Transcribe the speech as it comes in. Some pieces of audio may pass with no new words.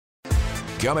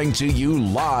Coming to you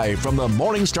live from the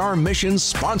Morningstar Mission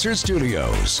sponsored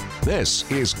studios. This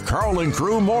is Carl and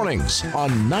Crew Mornings on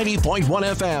 90.1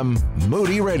 FM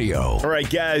Moody Radio. All right,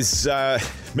 guys. Man,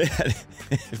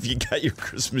 if you got your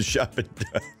Christmas shopping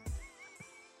done.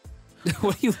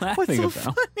 What are you laughing What's so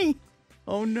about? funny?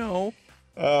 Oh, no.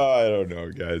 Oh, I don't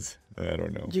know, guys. I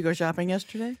don't know. Did you go shopping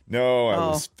yesterday? No, I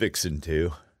was fixing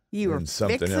to. You were And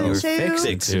something fixing else. to? You were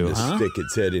fixing Fixing to huh? stick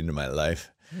its head into my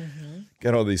life.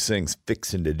 Got all these things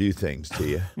fixing to do things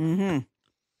to you.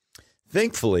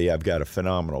 Thankfully, I've got a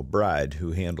phenomenal bride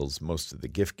who handles most of the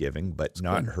gift giving, but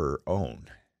not her own.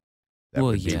 That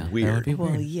would be That weird. would be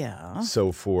Well, weird. yeah.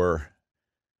 So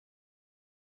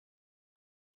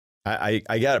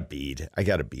I got a bead. I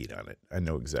got a bead on it. I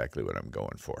know exactly what I'm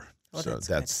going for. Well, so that's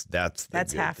that's the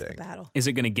That's good half thing. the battle. Is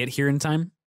it going to get here in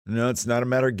time? No, it's not a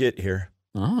matter of get here.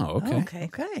 Oh, okay. Okay.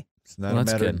 Okay. It's not Well, a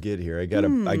that's matter of good. get here. I got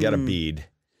a bead.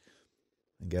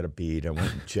 I got a bead. I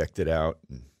went and checked it out.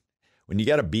 And when you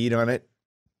got a bead on it,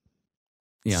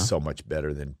 Yeah. it's so much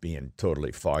better than being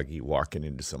totally foggy walking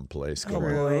into some place. Oh,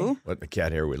 Going, boy. what the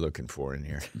cat hair are we looking for in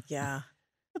here? Yeah.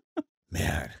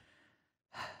 Man.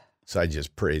 So I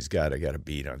just praise God I got a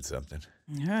bead on something.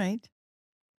 All right.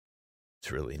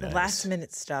 It's really The nice. last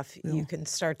minute stuff, you can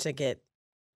start to get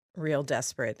real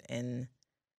desperate and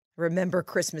remember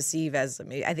Christmas Eve as,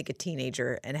 I think, a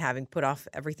teenager and having put off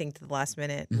everything to the last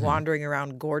minute, wandering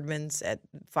around Gordman's at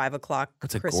 5 o'clock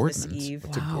What's a Christmas Gordman's? Eve.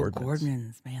 What's a Wow, Gordman's?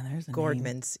 Gordman's. Man, there's a name.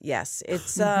 Gordman's, yes.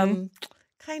 It's Mhm.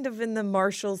 kind of in the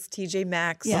Marshalls, TJ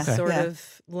Maxx Yeah. Okay. sort Yeah.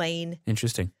 of lane.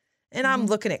 Interesting. And I'm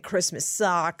looking at Christmas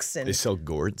socks They and sell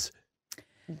gourds.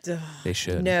 They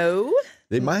should. no,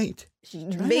 They might.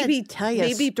 maybe tell you a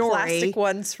maybe story. plastic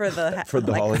ones for the For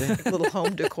the holiday. little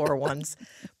home decor ones.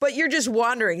 But you're just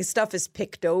wandering. Stuff is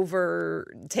picked over.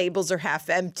 Tables are half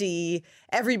empty.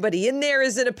 Everybody in there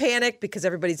is in a panic because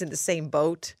everybody's in the same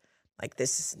boat. Like,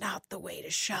 this is not the way to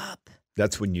shop.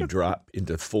 That's when you drop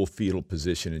into full fetal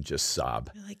position and just sob.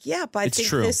 You're like, yep, I It's think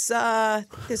true.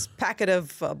 this packet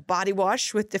of body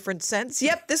wash with different scents.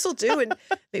 Yep, this will do, and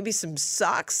maybe some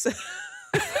socks.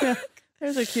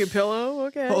 There's a cute pillow.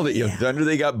 Okay. Hold it, you thunder.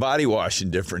 They got body wash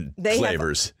in different They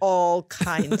flavors. have all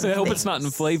kinds. I of hope it's not in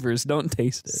things. flavors. Don't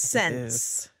taste it.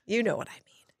 Scents. You know what I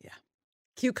mean. Yeah.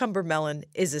 Cucumber melon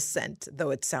is a scent, though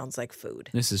it sounds like food.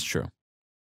 This is true.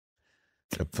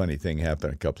 A funny thing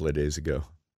happened a couple of days ago.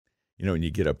 You know, when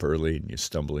you get up early and you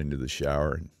stumble into the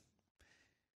shower and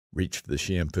reach for the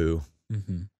shampoo,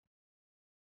 Mm-hmm.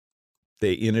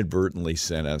 they inadvertently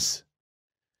sent us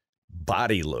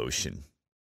body lotion.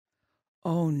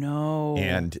 Oh, no.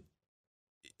 And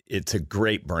it's a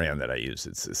great brand that I use.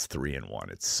 It's this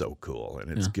 3-in-1. It's so cool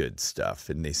and it's Yeah. good stuff.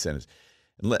 And they sent us.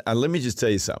 And let me just tell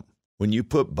you something. When you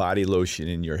put body lotion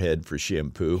in your head for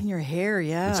shampoo, in your hair,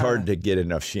 yeah. it's hard to get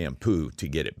enough shampoo to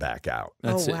get it back out.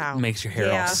 That's Oh, wow. It makes your hair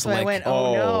Yeah. all So So I slick. went,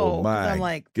 oh, no. 'Cause my I'm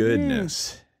like,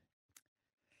 goodness.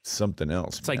 Something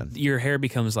else, It's like man. your hair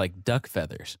becomes like duck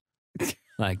feathers,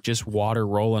 like just water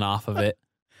rolling off of it.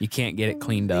 You can't get it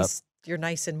cleaned At up. least you're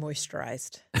nice and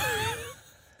moisturized.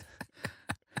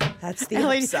 That's the I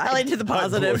like upside. to the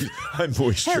positive. I'm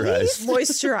moisturized.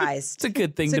 Moisturized. It's a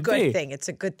good thing It's a to good be. thing. It's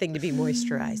a good thing to be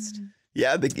moisturized.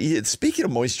 Yeah. Speaking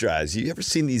of moisturized, you ever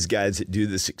seen these guys that do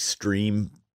this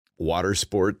extreme water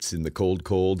sports in the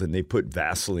cold, and they put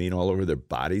Vaseline all over their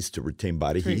bodies to retain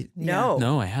body heat? No.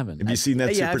 No, I haven't. Have you seen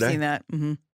that? Yeah, I've Super Dad? seen that.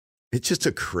 Mm-hmm. It's just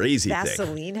a crazy thing.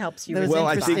 Vaseline helps you. That was with Well,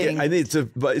 I interesting. think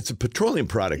it's a petroleum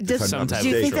product. If I'm not Sometimes Do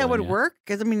you think mistaken. that would yeah. work?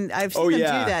 Because, I mean, I've seen Oh, them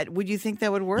yeah. do that. Would you think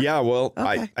that would work? Yeah, well,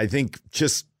 Okay. I think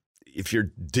just if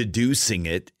you're deducing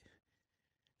it,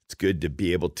 it's good to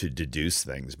be able to deduce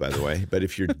things, by the way. But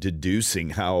if you're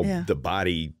deducing how Yeah. the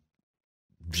body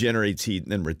generates heat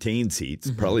and then retains heat,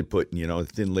 it's probably putting, a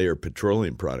thin layer of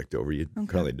petroleum product over you. It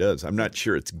probably does. I'm not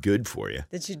sure it's good for you.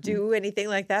 Did you do anything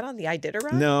like that on the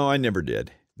Iditarod? No, I never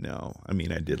did. No. I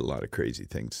mean, I did a lot of crazy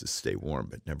things to stay warm,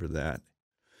 but never that.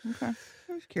 Okay.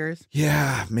 I was curious.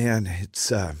 Yeah, man,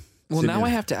 it's Well, now I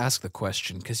have to ask the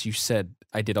question because you said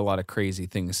I did a lot of crazy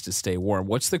things to stay warm.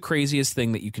 What's the craziest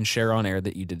thing that you can share on air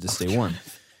that you did to stay warm?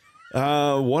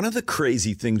 One of the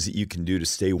crazy things that you can do to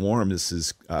stay warm. This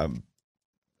is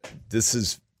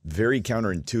very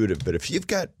counterintuitive, but if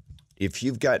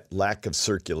you've got lack of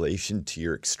circulation to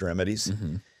your extremities,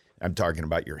 I'm talking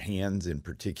about your hands in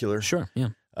particular. Sure, yeah.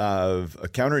 A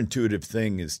counterintuitive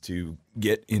thing is to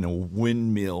get in a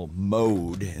windmill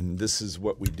mode, and this is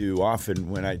what we do often.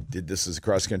 When I did this as a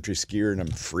cross country skier, and I'm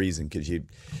freezing because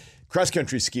cross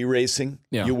country ski racing,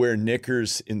 Yeah. you wear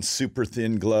knickers and super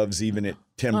thin gloves, even at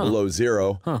 10 below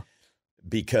zero.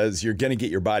 because you're going to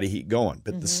get your body heat going.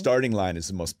 But the starting line is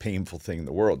the most painful thing in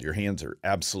the world. Your hands are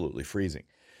absolutely freezing.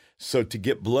 So to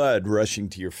get blood rushing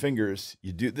to your fingers,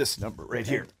 you do this number right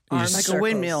here. Arms like a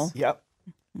windmill. Yep.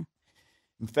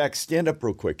 In fact, stand up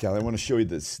real quick, Callie. I want to show you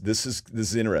this. This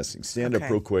is interesting. Stand up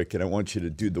Okay. real quick, and I want you to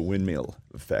do the windmill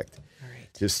effect. All right.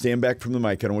 Just stand back from the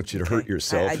mic. I don't want you to hurt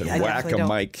yourself and whack definitely a don't-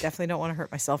 mic. Definitely don't want to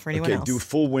hurt myself or anyone Okay, else. do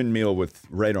full windmill with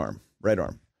right arm. Right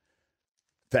arm.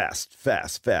 Fast,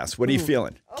 fast, fast. What are you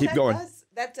feeling? Keep going.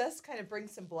 That does kind of bring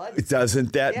some blood.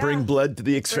 Doesn't that bring Yeah. blood to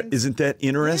the extra? Isn't that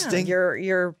interesting?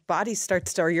 Your body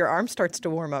starts to, or your arm starts to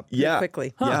warm up pretty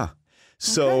quickly. Yeah.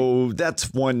 So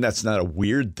that's one, that's not a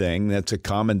weird thing. That's a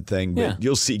common thing. But Yeah.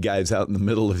 you'll see guys out in the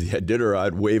middle of the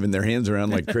Iditarod waving their hands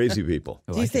around like crazy people.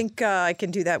 Do you think I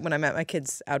can do that when I'm at my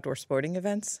kids' outdoor sporting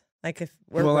events? Like if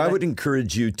where Well, would I would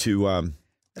encourage you to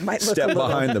it might look a step little-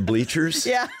 behind the bleachers.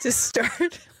 Yeah, to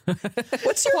start.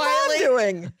 What's your Quietly. mom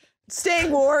doing?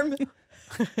 Staying warm,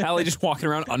 Allie just walking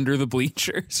around under the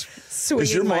bleachers. swinging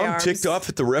Is your my mom arms, ticked off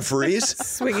at the referees?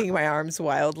 swinging my arms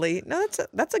wildly. No,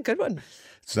 that's a good one.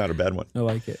 It's not a bad one. I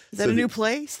like it. Is that a new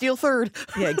play? Steal third.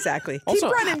 Yeah, exactly.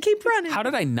 Also, keep running. How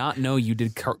did I not know you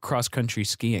did cross country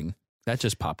skiing? That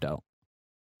just popped out.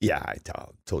 Yeah, I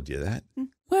told you that.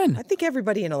 When? I think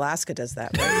everybody in Alaska does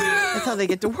that. Right? That's how they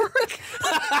get to work.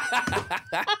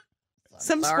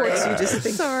 Some sports you just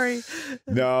think. Sorry.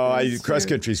 No, cross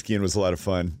country skiing was a lot of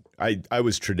fun. I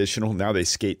was traditional. Now they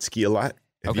skate ski a lot.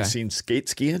 Have you Okay. seen skate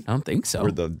skiing? I don't think so.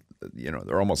 Where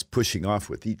they're almost pushing off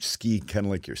with each ski, kind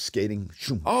of like you're skating.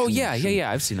 Shoom, Oh, shoom, yeah, shoom. yeah.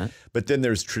 I've seen that. But then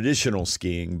there's traditional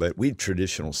skiing, but we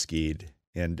traditional skied.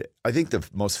 And I think the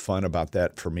most fun about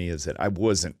that for me is that I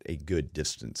wasn't a good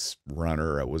distance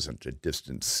runner. I wasn't a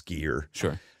distance skier.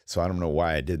 Sure. So I don't know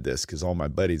why I did this, because all my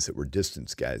buddies that were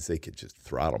distance guys, they could just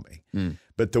throttle me. Mm.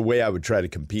 But the way I would try to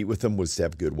compete with them was to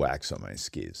have good wax on my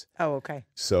skis. Oh, okay.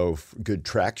 So good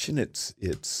traction, it's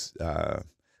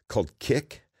called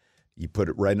kick. You put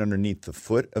it right underneath the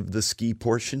foot of the ski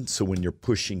portion. So when you're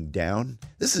pushing down,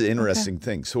 this is an interesting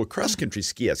thing. So a cross-country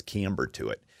ski has camber to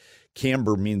it.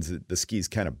 Camber means that the ski's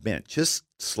kind of bent just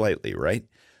slightly, right?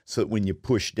 So that when you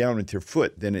push down with your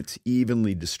foot, then it's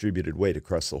evenly distributed weight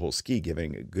across the whole ski,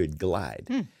 giving a good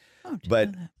glide.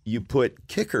 But you put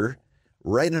kicker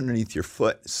right underneath your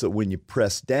foot. So when you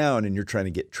press down and you're trying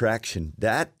to get traction,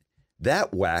 that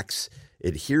wax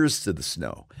adheres to the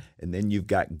snow. And then you've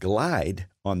got glide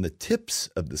on the tips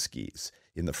of the skis,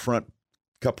 in the front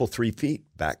couple 3 feet,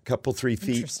 back couple 3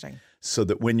 feet. Interesting. So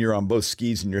that when you're on both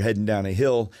skis and you're heading down a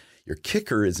hill, your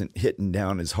kicker isn't hitting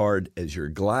down as hard as your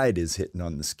glide is hitting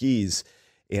on the skis.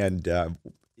 And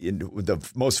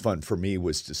the most fun for me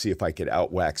was to see if I could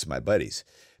outwax my buddies.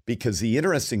 Because the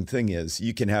interesting thing is,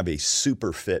 you can have a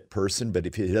super fit person, but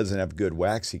if he doesn't have good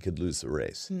wax, he could lose the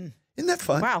race. Isn't that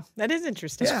fun? Wow, that is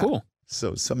interesting. That's cool.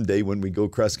 So someday when we go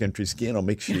cross-country skiing, I'll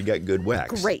make sure you got good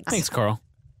wax. Great. Thanks, Carl.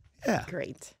 Yeah.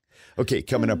 Great. Okay,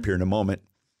 coming up here in a moment.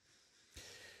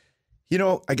 You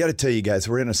know, I got to tell you guys,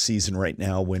 we're in a season right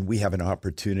now when we have an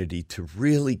opportunity to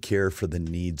really care for the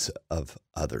needs of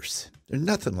others. There's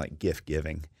nothing like gift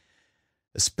giving,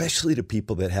 especially to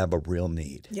people that have a real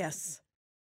need. Yes.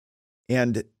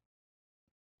 And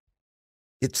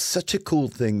it's such a cool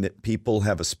thing that people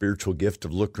have a spiritual gift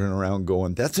of looking around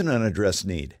going, that's an unaddressed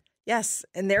need. Yes.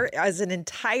 And there is an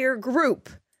entire group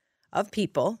of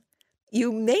people.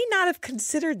 You may not have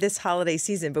considered this holiday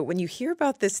season, but when you hear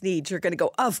about this need, you're going to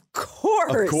go, of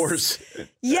course. Of course.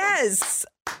 Yes.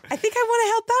 I think I want to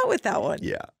help out with that one.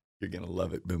 Yeah, you're going to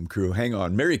love it, Boom Crew. Hang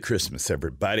on. Merry Christmas,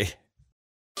 everybody.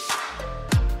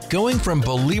 Going from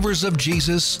believers of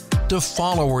Jesus to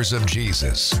followers of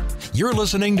Jesus. You're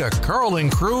listening to Carl and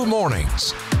Crew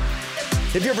Mornings.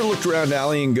 Have you ever looked around,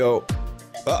 Allie, and go,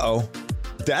 uh-oh,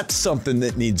 that's something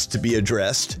that needs to be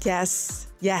addressed? Yes.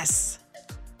 Yes.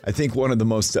 I think one of the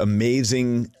most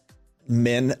amazing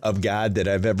men of God that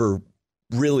I've ever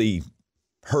really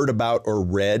heard about or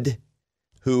read,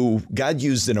 who God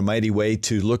used in a mighty way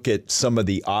to look at some of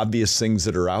the obvious things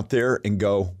that are out there and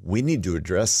go, we need to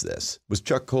address this, was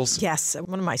Chuck Colson. Yes.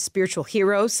 One of my spiritual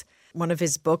heroes. One of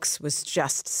his books was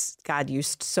just God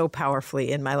used so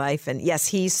powerfully in my life. And yes,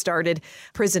 he started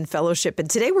Prison Fellowship. And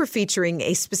today we're featuring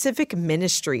a specific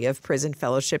ministry of Prison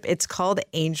Fellowship. It's called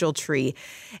Angel Tree.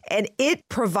 And it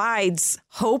provides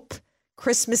hope,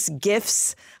 Christmas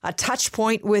gifts, a touch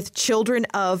point with children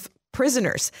of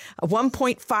prisoners.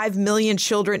 1.5 million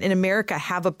children in America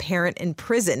have a parent in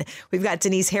prison. We've got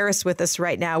Denise Harris with us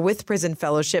right now with Prison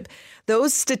Fellowship.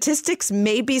 Those statistics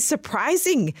may be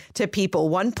surprising to people.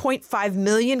 1.5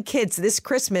 million kids this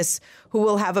Christmas who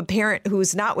will have a parent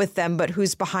who's not with them, but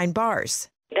who's behind bars.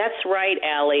 That's right,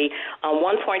 Allie.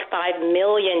 1.5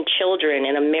 million children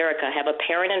in America have a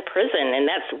parent in prison, and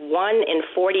that's 1 in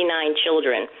 49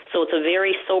 children. So it's a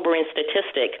very sobering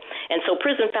statistic. And so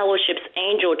Prison Fellowship's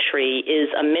Angel Tree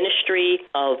is a ministry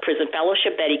of prison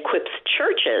fellowship that equips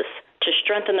churches to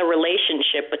strengthen the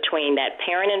relationship between that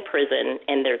parent in prison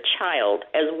and their child,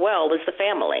 as well as the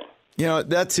family. You know,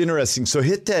 that's interesting. So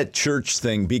hit that church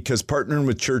thing, because partnering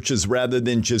with churches rather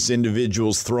than just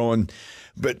individuals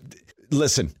but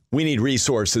listen, we need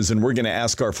resources, and we're going to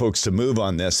ask our folks to move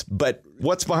on this. But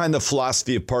what's behind the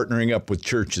philosophy of partnering up with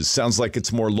churches? Sounds like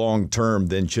it's more long-term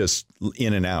than just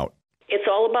in and out. It's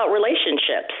all about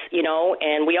relationships,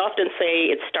 and we often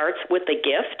say it starts with a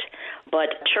gift.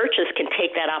 But churches can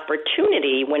take that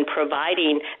opportunity when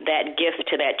providing that gift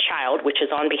to that child, which is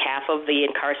on behalf of the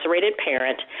incarcerated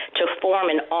parent, to form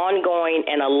an ongoing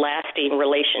and a lasting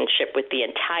relationship with the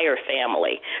entire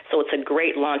family. So it's a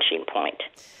great launching point.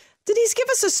 Denise, give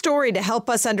us a story to help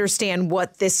us understand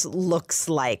what this looks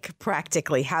like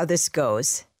practically, how this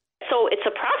goes. So it's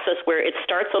a process where it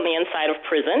starts on the inside of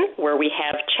prison, where we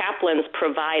have chaplains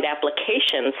provide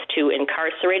applications to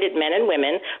incarcerated men and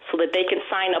women so that they can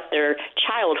sign up their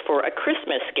child for a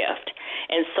Christmas gift.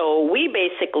 And so we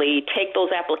basically take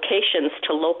those applications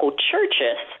to local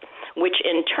churches, which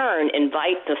in turn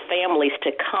invite the families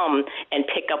to come and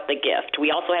pick up the gift.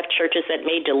 We also have churches that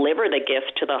may deliver the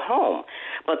gift to the home,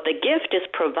 but the gift is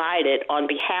provided on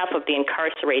behalf of the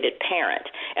incarcerated parent.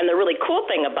 And the really cool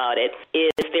thing about it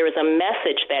is there is a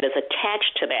message that is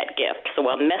attached to that gift. So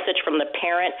a message from the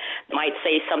parent might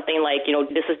say something like,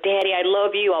 this is Daddy, I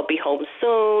love you, I'll be home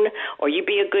soon, or you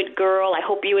be a good girl, I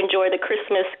hope you enjoy the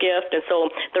Christmas gift. And so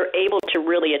they're able to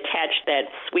really attach that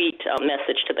sweet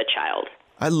message to the child.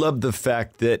 I love the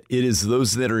fact that it is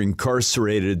those that are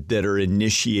incarcerated that are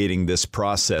initiating this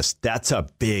process. That's a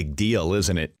big deal,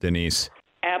 isn't it, Denise?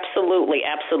 Absolutely,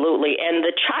 absolutely. And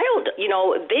the child,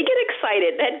 they get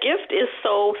excited. That gift is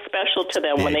so special to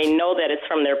them when they know that it's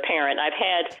from their parent. I've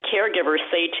had caregivers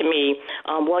say to me,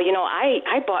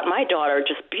 I bought my daughter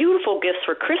just beautiful gifts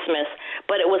for Christmas,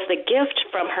 but it was the gift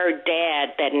from her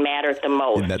dad that mattered the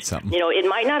most. Isn't that something? It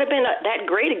might not have been that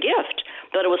great a gift,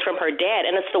 but it was from her dad.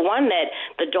 And it's the one that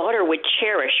the daughter would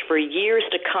cherish for years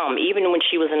to come, even when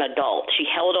she was an adult. She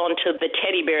held on to the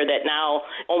teddy bear that now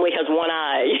only has one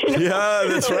eye.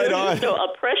 Yeah, that's right on. So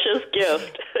a precious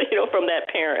gift, from that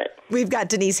parent. We've got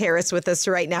Denise Harris with us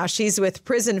right now. She's with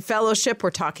Prison Fellowship. We're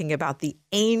talking about the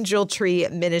Angel Tree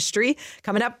Ministry.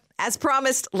 Coming up, as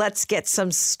promised, let's get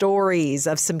some stories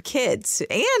of some kids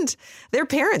and their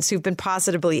parents who've been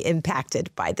positively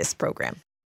impacted by this program.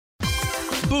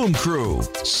 Boom Crew,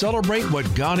 celebrate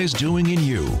what God is doing in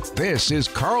you. This is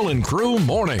Carl and Crew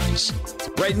Mornings.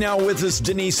 Right now with us,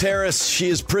 Denise Harris. She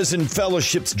is Prison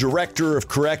Fellowship's Director of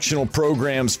Correctional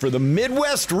Programs for the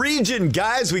Midwest region.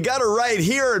 Guys, we got her right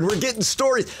here, and we're getting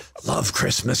stories. Love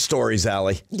Christmas stories,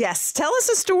 Allie. Yes. Tell us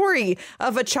a story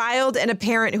of a child and a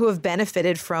parent who have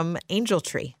benefited from Angel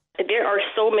Tree. There are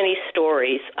so many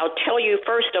stories. I'll tell you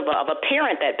first of a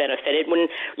parent that benefited. When,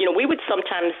 we would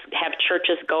sometimes have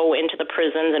churches go into the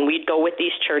prisons, and we'd go with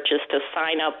these churches to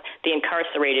sign up the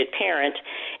incarcerated parent.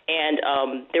 And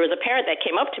there was a parent that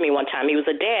came up to me one time. He was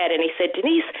a dad, and he said,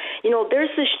 Denise,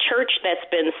 there's this church that's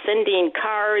been sending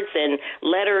cards and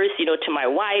letters, to my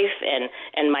wife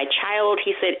and my child.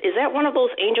 He said, is that one of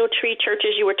those Angel Tree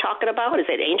churches you were talking about? Is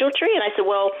it Angel Tree? And I said,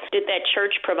 well, did that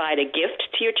church provide a gift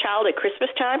to your child at Christmas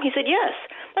time? He said, yes.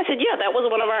 I said, yeah, that was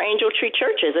one of our Angel Tree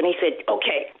churches. And he said,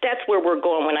 okay, that's where we're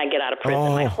going when I get out of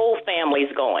prison. My whole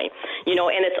family's going.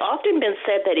 And it's often been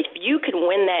said that if you can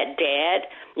win that dad,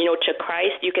 to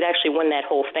Christ, you could actually win that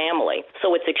whole family.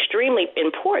 So it's extremely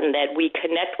important that we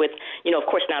connect with, of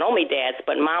course, not only dads,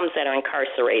 but moms that are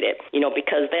incarcerated,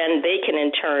 because then they can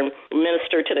in turn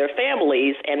minister to their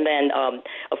families and then,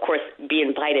 of course, be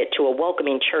invited to a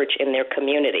welcoming church in their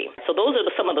community. So those are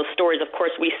some of the stories, of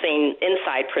course, we've seen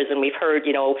inside prison. We've heard,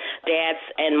 dads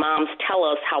and moms tell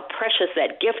us how precious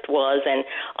that gift was. And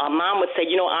a mom would say,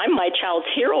 I'm my child's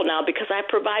hero now because I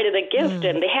provided a gift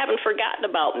and they haven't forgotten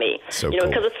about me. So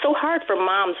cool. Because it's so hard for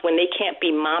moms when they can't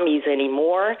be mommies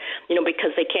anymore,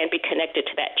 because they can't be connected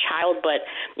to that child. But,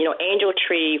 Angel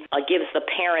Tree gives the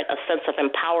parent a sense of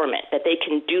empowerment that they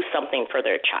can do something for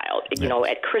their child,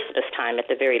 at Christmas time at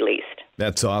the very least.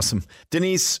 That's awesome.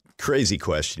 Denise, crazy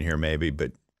question here maybe,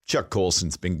 but Chuck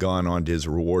Colson's been gone on to his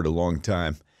reward a long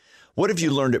time. What have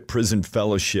you learned at Prison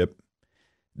Fellowship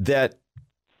that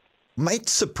might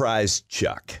surprise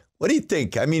Chuck? What do you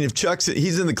think? I mean, if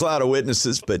he's in the cloud of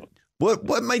witnesses, but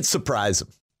what might surprise him?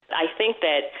 I think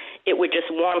that it would just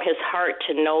warm his heart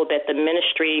to know that the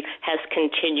ministry has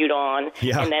continued on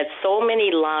and that so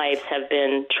many lives have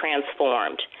been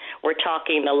transformed. We're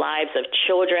talking the lives of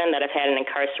children that have had an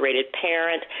incarcerated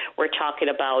parent. We're talking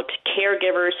about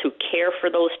caregivers who care for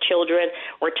those children.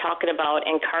 We're talking about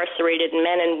incarcerated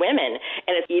men and women.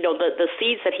 And it's, the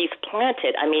seeds that he's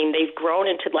planted, I mean, they've grown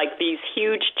into like these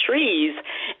huge trees,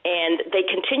 and they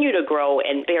continue to grow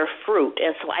and bear fruit.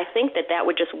 And so I think that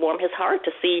would just warm his heart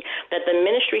to see that the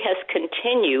ministry has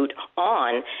continued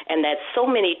on, and that so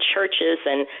many churches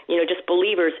and, just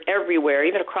believers everywhere,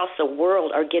 even across the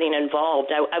world, are getting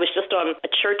involved. I was just on a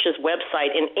church's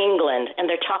website in England, and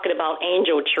they're talking about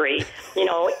Angel Tree.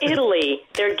 Italy,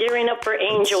 they're gearing up for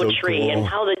Angel Tree and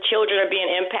how the children are being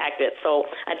impacted. So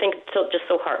I think it's just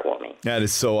so heartwarming. That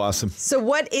is so awesome. So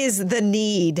what is the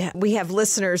need? We have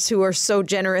listeners who are so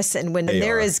generous, and when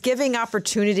there is giving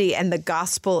opportunity and the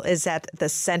gospel is at the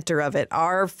center of it,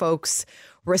 our folks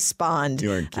respond.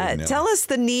 You aren't kidding. Tell us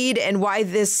the need and why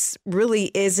this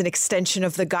really is an extension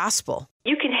of the gospel.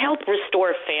 You can help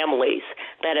restore families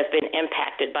that have been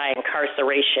impacted by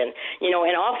incarceration.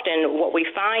 And often what we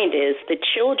find is the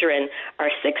children are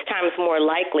 6 times more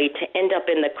likely to end up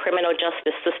in the criminal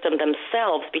justice system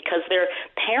themselves because their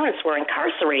parents were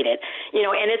incarcerated.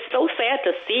 And it's so sad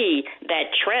to see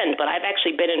that trend, but I've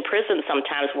actually been in prison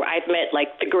sometimes where I've met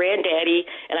like the granddaddy,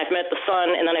 and I've met the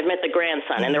son, and then I've met the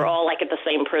grandson, and they're all like at the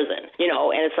same prison,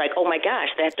 and it's like, oh my gosh,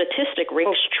 that statistic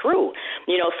rings true,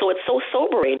 so it's so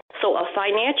sobering. So a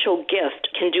financial gift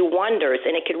can do wonders,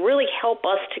 and it can really help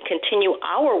us to continue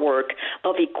our work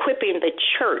of equipping the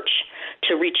church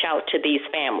to reach out to these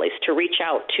families, to reach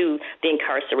out to the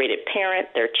incarcerated parent,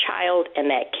 their child, and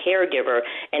that caregiver.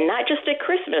 And not just at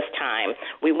Christmas time.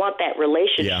 We want that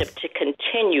relationship to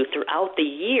continue throughout the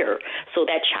year so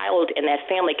that child and that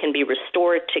family can be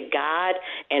restored to God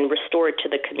and restored to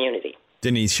the community.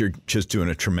 Denise, you're just doing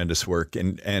a tremendous work.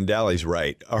 And Allie's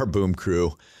right. Our Boom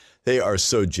Crew, they are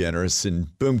so generous.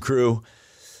 And Boom Crew,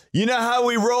 you know how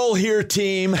we roll here,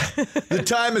 team. The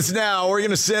time is now. We're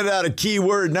going to send out a key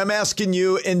word. And I'm asking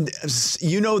you, and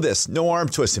you know this, no arm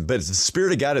twisting, but if the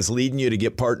Spirit of God is leading you to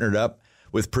get partnered up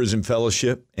with Prison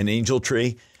Fellowship and Angel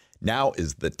Tree, now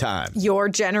is the time. Your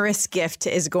generous gift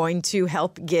is going to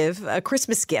help give a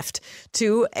Christmas gift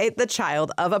to the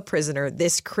child of a prisoner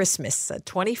this Christmas.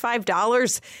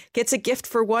 $25 gets a gift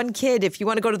for one kid. If you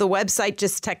want to go to the website,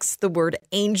 just text the word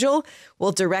ANGEL.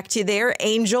 We'll direct you there.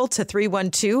 ANGEL to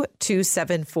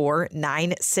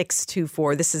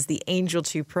 312-274-9624. This is the Angel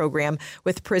 2 program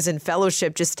with Prison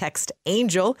Fellowship. Just text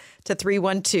ANGEL to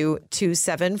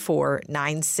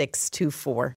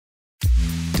 312-274-9624.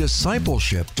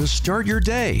 Discipleship to start your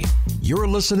day. You're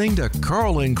listening to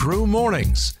Carl and Crew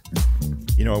Mornings.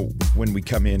 When we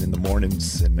come in the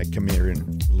mornings, and I come here a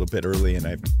little bit early, and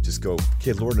I just go,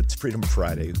 okay, Lord, it's Freedom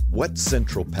Friday. What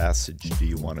central passage do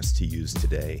you want us to use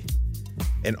today?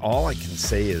 And all I can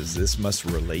say is this must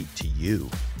relate to you.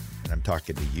 And I'm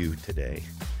talking to you today.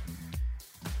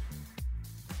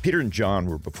 Peter and John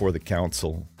were before the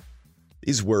council.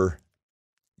 These were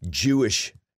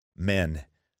Jewish men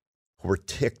who were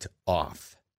ticked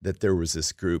off that there was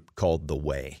this group called the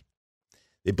Way.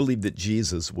 They believed that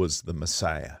Jesus was the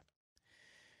Messiah.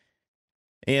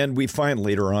 And we find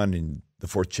later on in the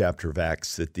 4th chapter of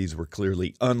Acts that these were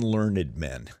clearly unlearned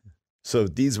men. So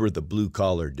these were the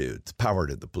blue-collar dudes, power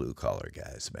to the blue-collar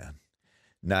guys, man.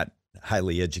 Not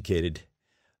highly educated,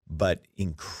 but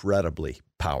incredibly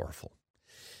powerful.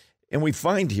 And we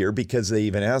find here, because they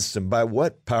even asked him, by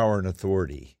what power and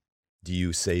authority do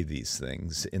you say these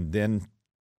things? And then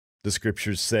the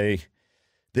scriptures say,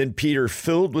 then Peter,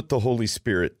 filled with the Holy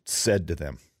Spirit, said to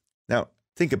them. Now,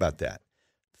 think about that.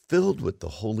 Filled with the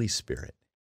Holy Spirit,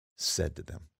 said to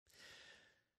them.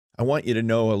 I want you to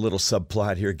know a little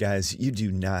subplot here, guys. You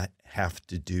do not have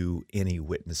to do any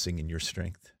witnessing in your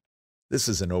strength. This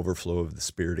is an overflow of the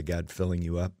Spirit of God filling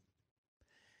you up.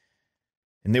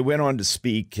 And they went on to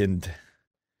speak and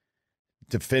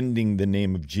defending the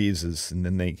name of Jesus. And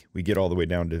then we get all the way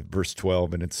down to verse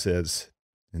 12, and it says,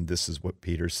 and this is what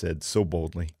Peter said so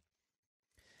boldly,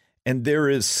 and there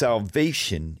is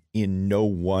salvation in no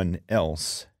one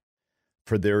else,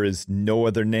 for there is no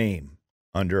other name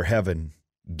under heaven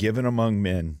given among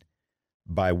men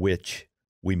by which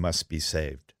we must be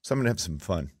saved. So I'm going to have some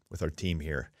fun with our team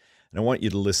here. And I want you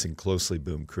to listen closely,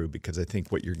 Boom Crew, because I think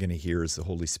what you're going to hear is the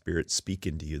Holy Spirit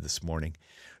speaking to you this morning.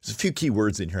 There's a few key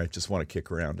words in here I just want to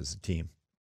kick around as a team.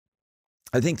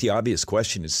 I think the obvious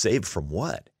question is, saved from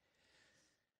what?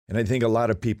 And I think a lot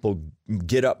of people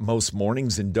get up most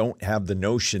mornings and don't have the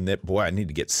notion that, boy, I need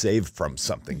to get saved from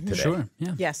something today. Sure.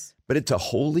 Yeah. Yes. But it's a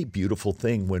wholly beautiful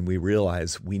thing when we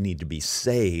realize we need to be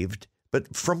saved.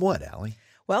 But from what, Allie?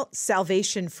 Well,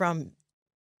 salvation from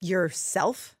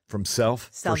yourself, From self,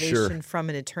 for salvation sure. from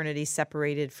an eternity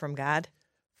separated from God.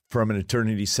 From an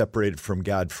eternity separated from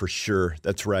God, for sure.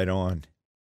 That's right on.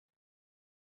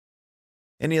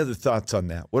 Any other thoughts on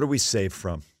that? What are we saved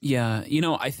from? Yeah.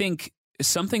 I think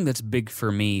something that's big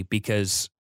for me, because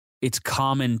it's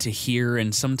common to hear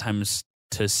and sometimes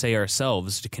to say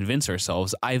ourselves, to convince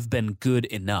ourselves, I've been good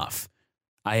enough.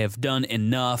 I have done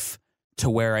enough to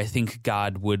where I think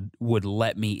God would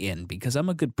let me in because I'm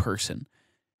a good person.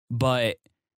 But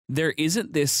there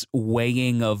isn't this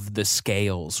weighing of the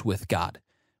scales with God.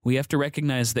 We have to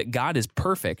recognize that God is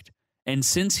perfect. And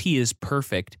since he is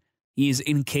perfect, he is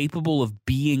incapable of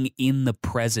being in the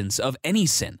presence of any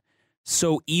sin.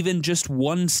 So even just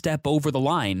one step over the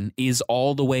line is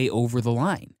all the way over the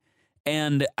line.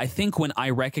 And I think when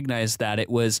I recognized that, it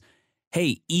was,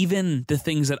 hey, even the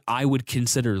things that I would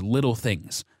consider little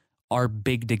things are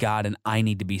big to God, and I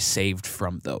need to be saved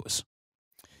from those.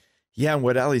 Yeah, and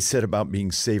what Ali said about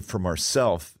being saved from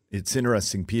ourselves, it's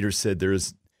interesting. Peter said there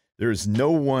is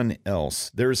no one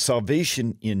else. There is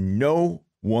salvation in no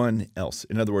one else.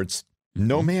 In other words,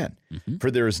 no man. For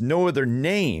there is no other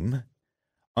name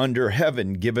under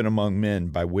heaven given among men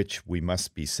by which we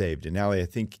must be saved. And Ali, I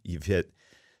think you've hit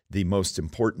the most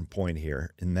important point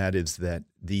here, and that is that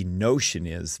the notion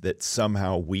is that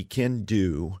somehow we can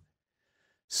do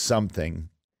something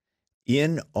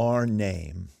in our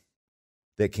name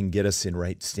that can get us in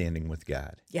right standing with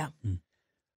God. Yeah.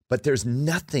 But there's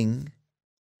nothing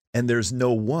and there's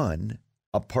no one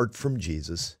apart from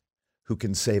Jesus who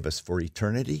can save us for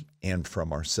eternity and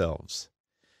from ourselves.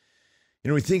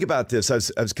 We think about this. I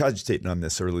was cogitating on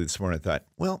this early this morning. I thought,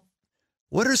 well,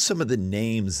 what are some of the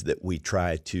names that we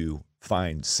try to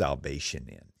find salvation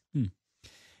in?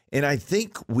 And I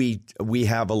think we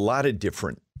have a lot of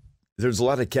there's a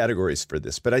lot of categories for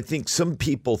this, but I think some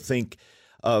people think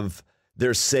of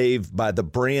they're saved by the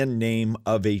brand name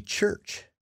of a church.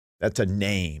 That's a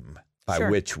name by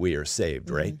which we are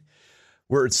saved, right?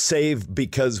 We're saved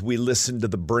because we listen to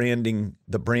the brand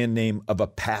name of a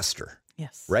pastor.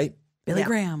 Yes. Right? Billy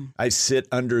Graham. I sit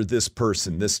under this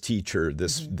person, this teacher,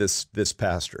 this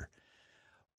pastor.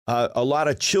 A lot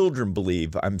of children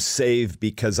believe I'm saved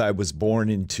because I was born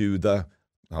into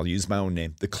I'll use my own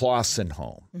name, the Clausen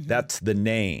home. That's the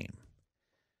name.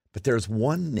 But there's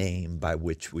one name by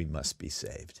which we must be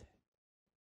saved,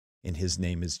 and his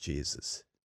name is Jesus.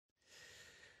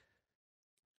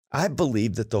 I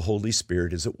believe that the Holy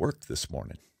Spirit is at work this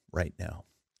morning, right now.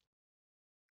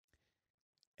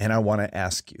 And I want to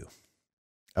ask you,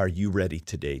 are you ready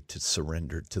today to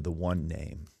surrender to the one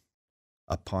name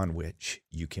upon which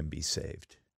you can be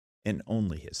saved, and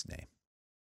only his name?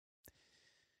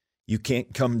 You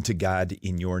can't come to God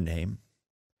in your name.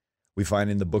 We find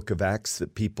in the book of Acts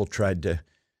that people tried to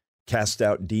cast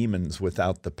out demons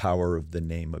without the power of the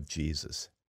name of Jesus.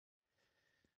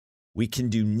 We can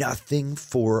do nothing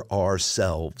for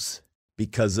ourselves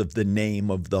because of the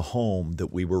name of the home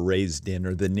that we were raised in,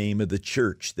 or the name of the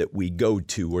church that we go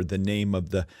to, or the name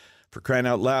of for crying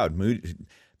out loud,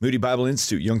 Moody Bible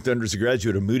Institute. Young Thunder's a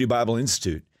graduate of Moody Bible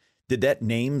Institute. Did that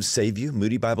name save you,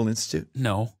 Moody Bible Institute?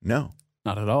 No.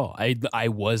 Not at all. I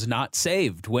was not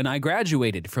saved when I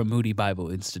graduated from Moody Bible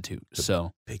Institute.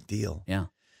 So big deal. Yeah.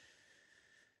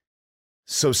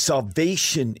 So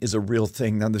salvation is a real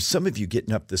thing. Now, there's some of you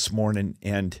getting up this morning,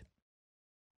 and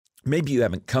maybe you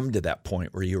haven't come to that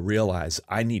point where you realize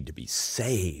I need to be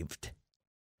saved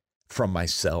from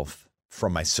myself,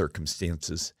 from my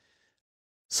circumstances,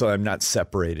 so I'm not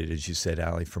separated, as you said,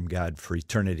 Allie, from God for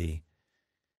eternity.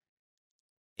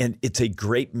 And it's a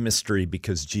great mystery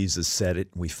because Jesus said it,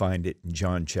 and we find it in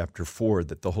John chapter 4,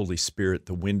 that the Holy Spirit,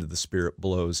 the wind of the Spirit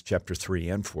blows, chapter 3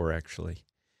 and 4, actually.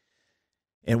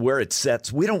 And where it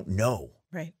sets, we don't know.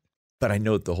 Right. But I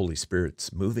know that the Holy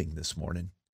Spirit's moving this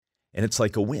morning, and it's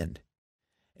like a wind.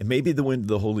 And maybe the wind of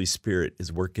the Holy Spirit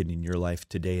is working in your life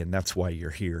today, and that's why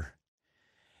you're here.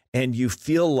 And you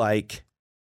feel like,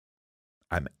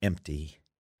 I'm empty.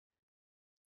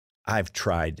 I've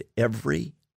tried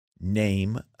every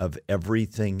name of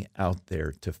everything out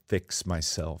there to fix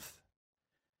myself.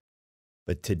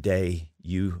 But today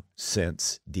you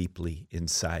sense deeply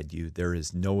inside you there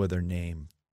is no other name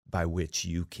by which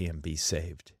you can be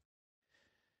saved.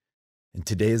 And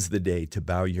today is the day to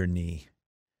bow your knee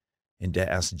and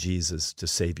to ask Jesus to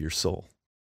save your soul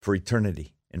for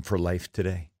eternity and for life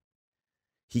today.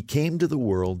 He came to the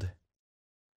world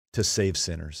to save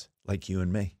sinners like you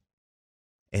and me.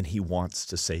 and he wants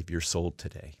to save your soul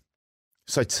today.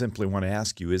 So I simply want to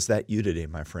ask you, is that you today,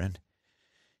 my friend?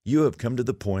 You have come to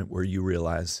the point where you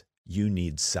realize you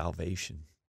need salvation.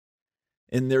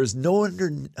 And there's no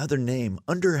other name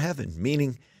under heaven,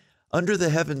 meaning under the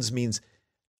heavens means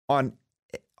on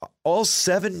all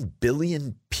 7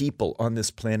 billion people on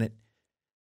this planet,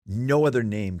 no other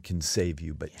name can save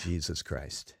you but Jesus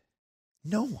Christ.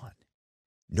 No one.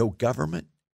 No government,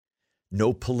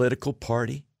 no political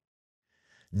party,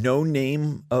 no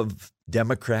name of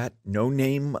Democrat, no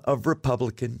name of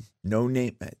Republican, no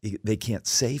name. They can't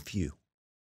save you.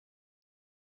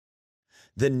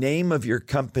 The name of your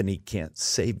company can't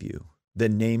save you. The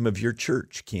name of your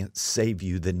church can't save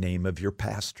you. The name of your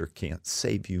pastor can't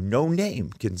save you. No name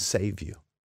can save you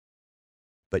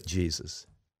but Jesus.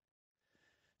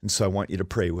 And so I want you to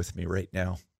pray with me right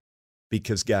now,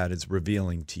 because God is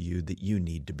revealing to you that you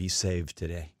need to be saved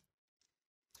today.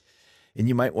 And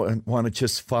you might want to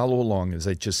just follow along as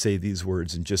I just say these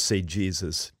words and just say,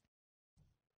 Jesus,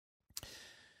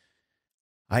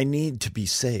 I need to be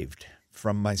saved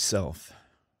from myself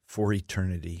for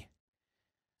eternity.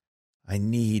 I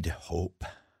need hope.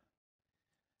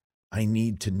 I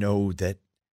need to know that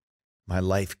my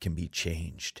life can be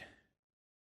changed.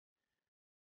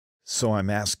 So I'm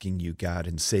asking you, God,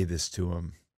 and say this to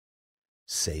him,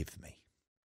 save me.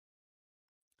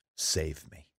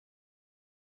 Save me.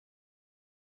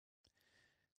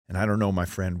 And I don't know, my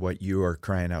friend, what you are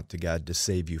crying out to God to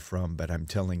save you from, but I'm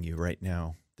telling you right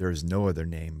now, there is no other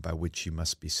name by which you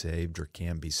must be saved or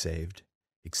can be saved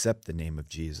except the name of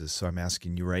Jesus. So I'm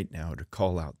asking you right now to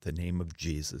call out the name of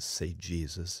Jesus. Say,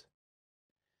 Jesus,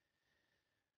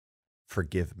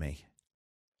 forgive me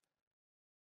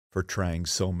for trying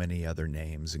so many other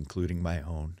names, including my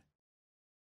own.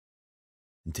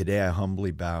 And today I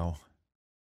humbly bow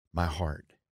my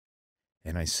heart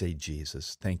and I say,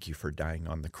 Jesus, thank you for dying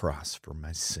on the cross for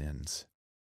my sins.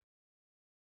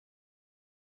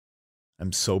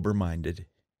 I'm sober-minded.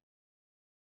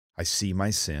 I see my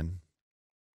sin.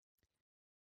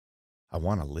 I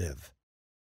want to live.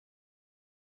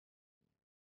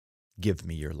 Give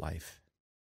me your life.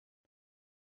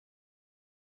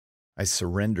 I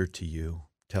surrender to you.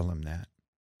 Tell him that.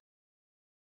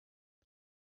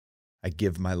 I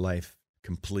give my life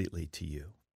completely to you.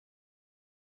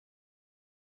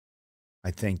 I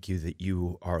thank you that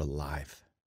you are alive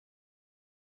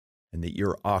and that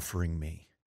you're offering me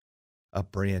a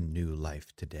brand new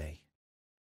life today,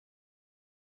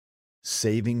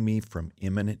 saving me from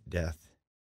imminent death,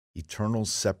 eternal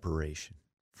separation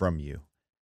from you,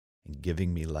 and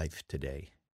giving me life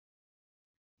today.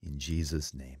 In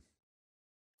Jesus' name,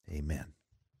 amen.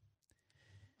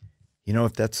 You know,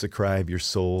 if that's the cry of your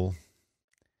soul,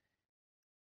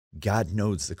 God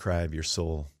knows the cry of your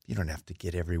soul. You don't have to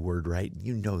get every word right.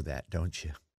 You know that, don't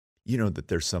you? You know that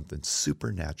there's something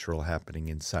supernatural happening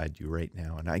inside you right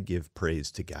now, and I give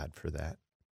praise to God for that.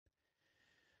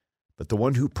 But the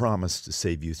one who promised to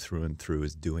save you through and through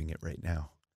is doing it right now.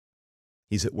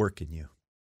 He's at work in you.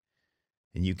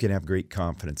 And you can have great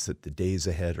confidence that the days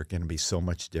ahead are going to be so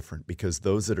much different, because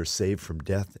those that are saved from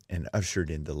death and ushered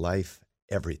into life,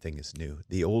 everything is new.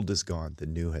 The old is gone, the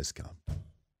new has come.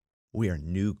 We are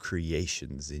new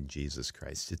creations in Jesus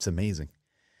Christ. It's amazing.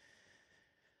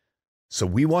 So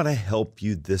we want to help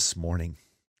you this morning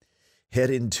head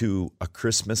into a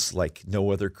Christmas like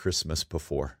no other Christmas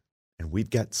before. And we've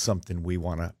got something we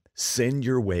want to send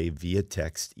your way via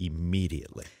text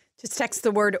immediately. Just text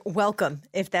the word welcome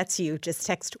if that's you. Just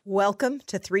text welcome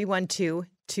to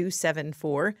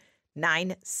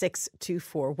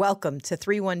 312-274-9624. Welcome to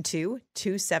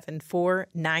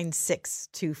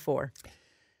 312-274-9624.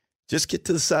 Just get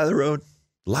to the side of the road.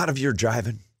 A lot of you are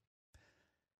driving.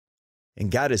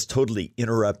 And God has totally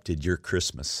interrupted your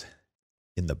Christmas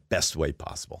in the best way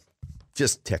possible.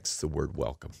 Just text the word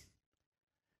welcome.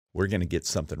 We're going to get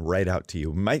something right out to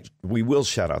you. We will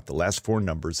shout out the last 4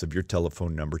 numbers of your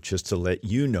telephone number just to let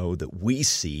you know that we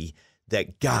see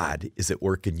that God is at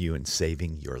work in you and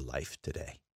saving your life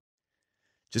today.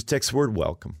 Just text the word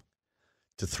welcome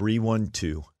to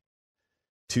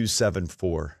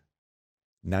 312-274-9624.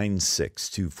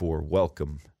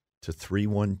 Welcome to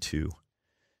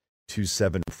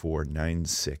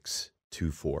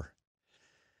 312-274-9624.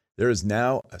 There is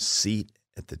now a seat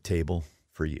at the table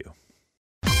for you.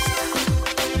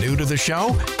 New to the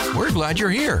show? We're glad you're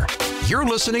here. You're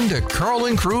listening to Carl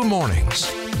and Crew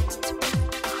Mornings.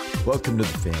 Welcome to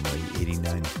the family.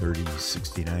 89, 30,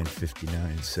 69,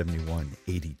 59, 71,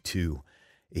 82,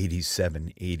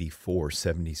 87, 84,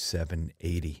 77,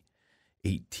 80,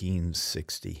 18,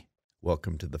 60.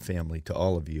 Welcome to the family, to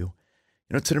all of you. You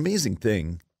know, it's an amazing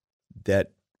thing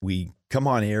that we come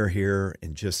on air here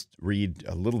and just read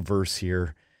a little verse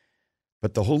here,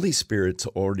 but the Holy Spirit's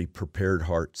already prepared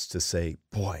hearts to say,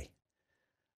 boy,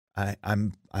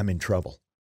 I'm in trouble.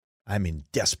 I'm in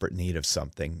desperate need of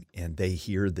something. And they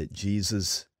hear that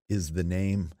Jesus is the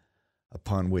name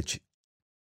upon which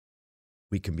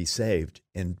we can be saved.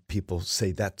 And people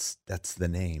say, that's the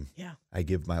name. Yeah. I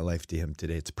give my life to him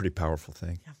today. It's a pretty powerful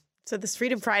thing. Yeah. So this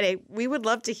Freedom Friday, we would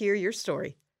love to hear your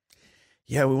story.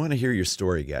 Yeah, we want to hear your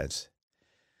story, guys.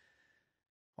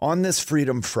 On this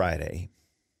Freedom Friday,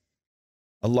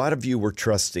 a lot of you were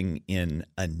trusting in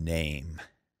a name.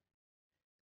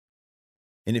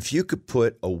 And if you could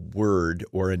put a word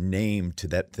or a name to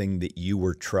that thing that you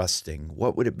were trusting,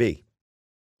 what would it be?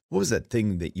 What was that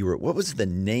thing that what was the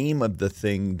name of the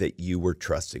thing that you were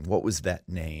trusting? What was that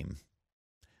name?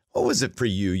 What was it for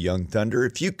you, Young Thunder?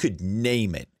 If you could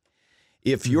name it,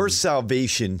 if your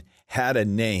salvation had a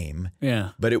name,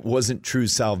 but it wasn't true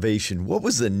salvation, what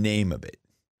was the name of it?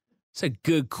 It's a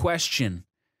good question.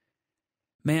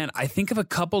 Man, I think of a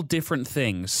couple different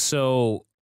things. So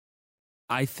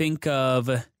I think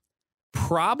of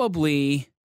probably,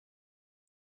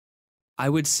 I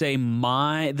would say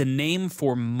the name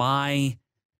for my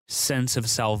sense of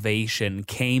salvation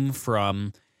came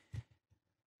from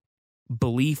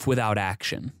belief without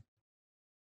action.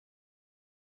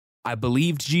 I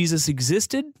believed Jesus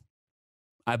existed.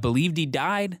 I believed he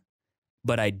died,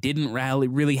 but I didn't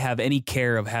really have any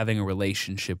care of having a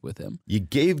relationship with him. You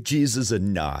gave Jesus a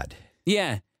nod.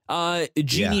 Yeah.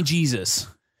 Genie Jesus.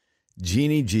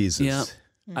 Genie Jesus. Yeah.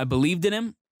 I believed in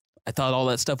him. I thought all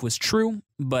that stuff was true,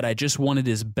 but I just wanted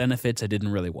his benefits. I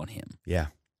didn't really want him. Yeah.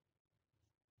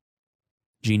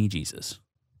 Genie Jesus.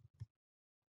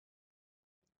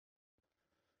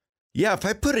 Yeah, if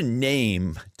I put a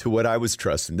name to what I was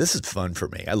trusting, this is fun for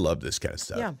me. I love this kind of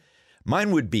stuff. Yeah.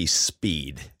 Mine would be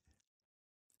speed.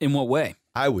 In what way?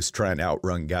 I was trying to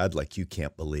outrun God like you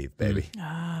can't believe, baby.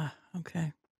 Ah,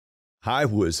 okay. I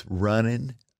was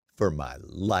running for my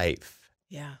life.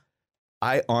 Yeah.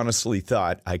 I honestly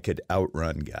thought I could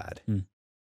outrun God.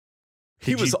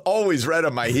 He was you- always right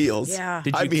on my heels. Yeah.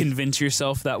 Did you convince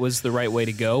yourself that was the right way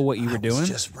to go, what you were doing? I was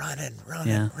just running,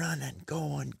 Yeah.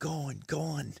 going.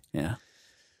 Yeah.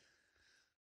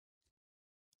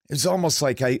 It's almost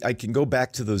like I can go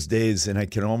back to those days and I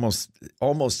can almost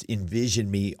envision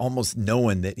me almost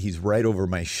knowing that he's right over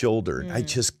my shoulder. I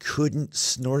just couldn't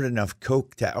snort enough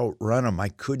coke to outrun him. I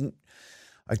couldn't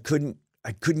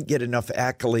get enough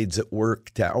accolades at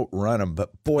work to outrun him.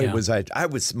 But boy, Yeah. was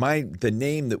the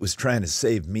name that was trying to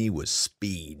save me was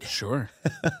speed. Sure.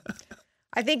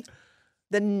 I think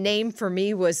the name for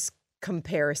me was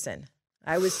comparison.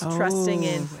 I was trusting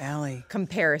in Allie.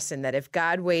 comparison, that if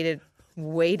God waited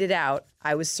out,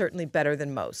 I was certainly better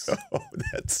than most. Oh,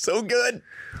 that's so good.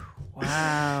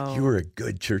 Wow. You were a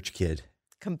good church kid.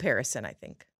 Comparison, I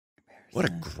think. What a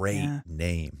great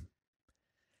name.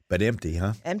 But empty,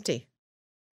 huh? Empty.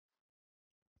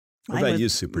 What about you,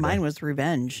 Super Mine Dave? was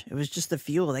revenge. It was just the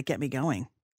fuel that kept me going.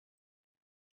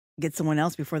 Get someone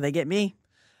else before they get me.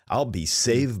 I'll be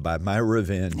saved by my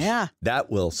revenge. Yeah. That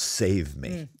will save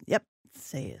me. Yep.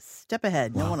 Say a step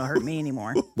ahead. No one will hurt me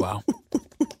anymore. Wow.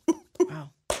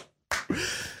 Wow.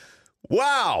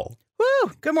 Wow.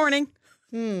 Woo! Good morning.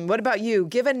 What about you?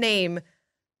 Give a name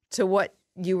to what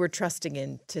you were trusting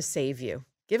in to save you.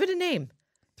 Give it a name.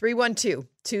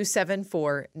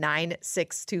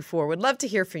 312-274-9624. Would love to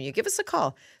hear from you. Give us a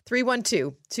call.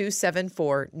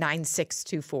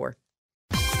 312-274-9624.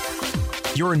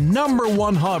 Your number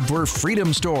one hub for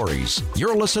freedom stories.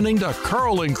 You're listening to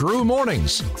Carl and Crew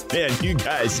Mornings. Man, you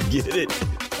guys get it.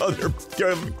 Oh,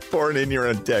 they're pouring in here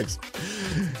on text.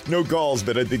 No calls,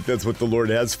 but I think that's what the Lord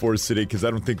has for us today because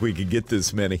I don't think we could get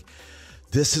this many.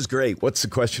 This is great. What's the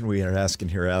question we are asking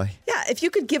here, Allie? Yeah, if you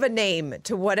could give a name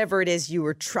to whatever it is you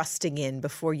were trusting in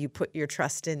before you put your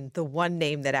trust in the one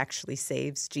name that actually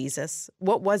saves, Jesus,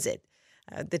 what was it?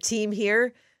 The team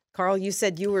here, Carl, you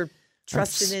said you were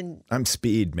trusting in I'm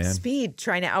speed, man. speed,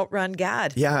 trying to outrun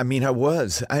God. Yeah, I mean, I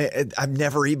was. I've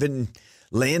never even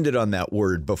landed on that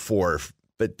word before,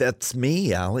 but that's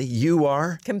me, Allie. You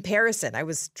are? Comparison. I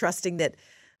was trusting that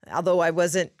although I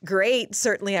wasn't great,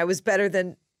 certainly I was better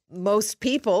than most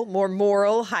people, more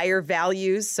moral, higher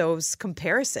values. So it was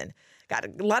comparison. Got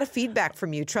a lot of feedback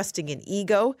from you, trusting in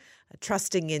ego,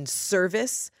 trusting in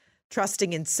service,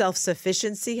 trusting in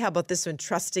self-sufficiency. How about this one?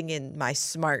 Trusting in my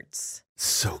smarts.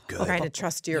 So good. Trying to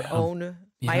trust your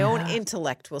my own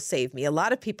intellect will save me. A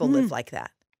lot of people live like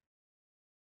that.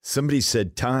 Somebody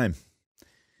said time.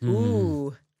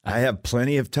 Ooh. I have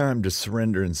plenty of time to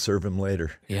surrender and serve him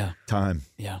later. Yeah. Time.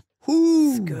 Yeah.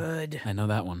 Whoo. Good. I know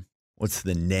that one. What's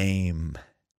the name?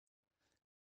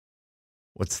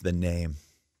 What's the name?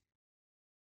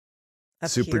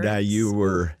 Super Di, you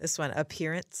were this one,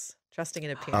 appearance. Trusting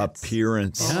in appearance.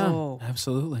 Appearance. Yeah, Oh.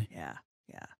 absolutely. Yeah.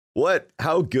 Yeah. What?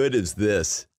 How good is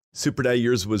this? Super Di,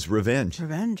 yours was revenge.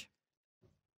 Revenge.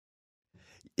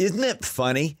 Isn't it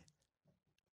funny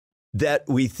that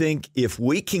we think if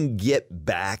we can get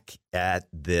back at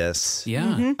this, Yeah,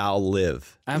 Mhm. I'll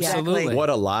live? absolutely.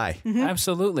 What a lie.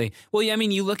 Absolutely. Well, yeah, I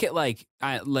mean, you look at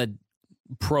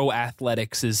pro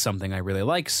athletics is something I really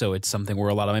like, so it's something where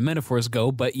a lot of my metaphors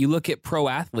go. But you look at pro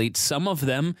athletes, some of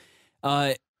them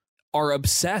are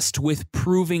obsessed with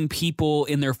proving people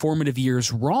in their formative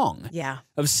years wrong. Yeah.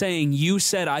 Of saying, you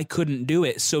said I couldn't do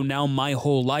it, so now my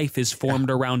whole life is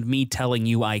formed around me telling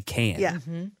you I can. Yeah.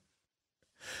 Mm-hmm.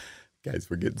 Guys,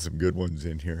 we're getting some good ones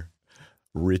in here.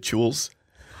 Rituals,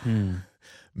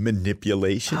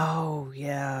 manipulation, Oh,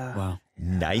 yeah. Wow.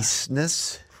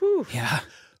 niceness, Yeah.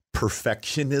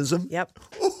 perfectionism. Yep.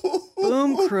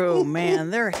 Boom Crew, man,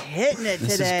 they're hitting it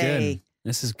This today. is good.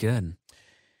 This is good.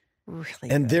 Really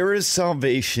And good. there is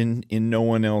salvation in no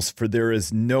one else, for there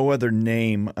is no other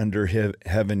name under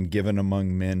heaven given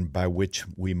among men by which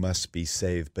we must be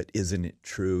saved. But isn't it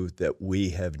true that we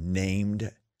have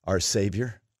named our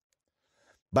Savior?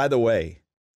 By the way,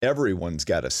 everyone's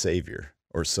got a Savior,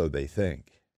 or so they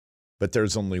think. But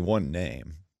there's only one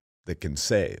name that can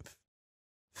save.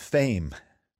 Fame.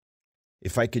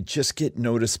 If I could just get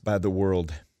noticed by the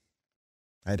world,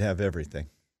 I'd have everything.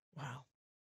 Wow.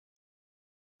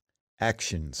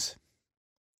 Actions,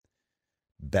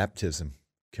 baptism,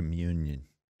 communion,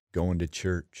 going to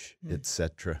church,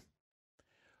 etc.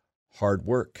 Hard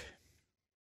work,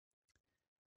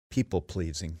 people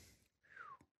pleasing.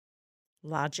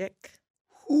 Logic.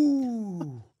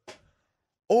 Ooh.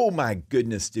 Oh my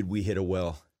goodness, did we hit a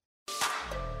well?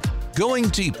 Going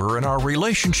deeper in our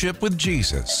relationship with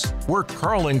Jesus. We're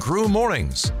Carl and Crew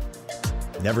Mornings.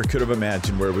 Never could have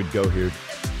imagined where we'd go here.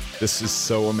 This is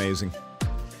so amazing.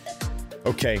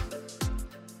 Okay,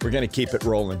 we're going to keep it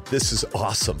rolling. This is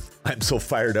awesome. I'm so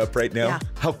fired up right now. Yeah.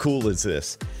 How cool is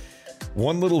this?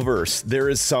 One little verse. There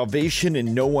is salvation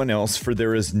in no one else, for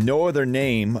there is no other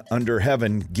name under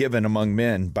heaven given among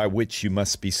men by which you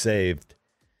must be saved.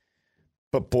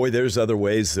 But boy, there's other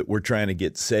ways that we're trying to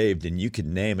get saved, and you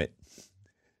can name it.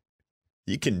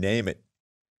 You can name it.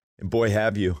 And boy,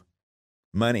 have you.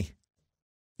 Money.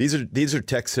 These are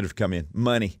texts that have come in.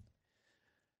 Money.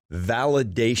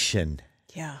 Validation.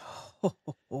 Yeah.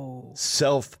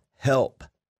 Self-help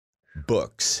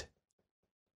books.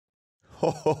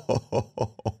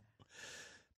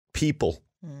 People.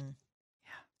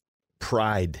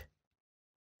 Pride.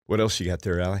 What else you got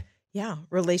there, Allie? Yeah.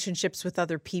 Relationships with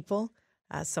other people.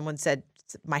 Someone said,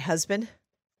 my husband,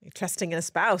 you're trusting in a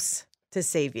spouse to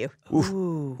save you.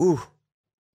 Ooh. Ooh,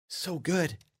 so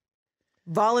good.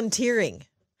 Volunteering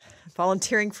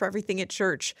for everything at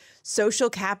church, social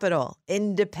capital,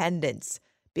 independence,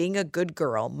 being a good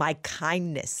girl, my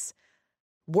kindness,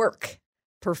 work,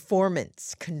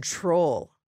 performance,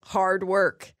 control, hard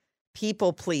work,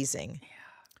 people pleasing.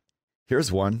 Here's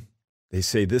one. They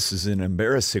say this is an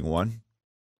embarrassing one.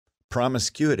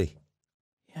 Promiscuity.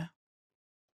 Yeah.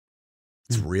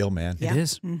 It's real, man. Yeah. It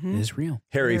is. Mhm. It is real.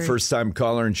 Harry, Very. first-time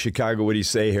caller in Chicago. What do you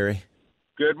say, Harry?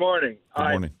 Good morning. Good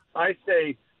morning. I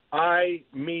say I,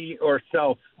 me, or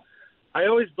self. I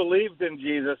always believed in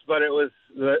Jesus, but it was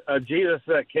a Jesus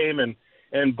that came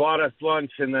and bought us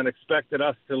lunch and then expected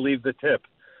us to leave the tip.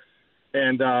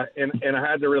 And I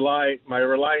had to my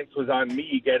reliance was on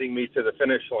me getting me to the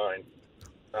finish line.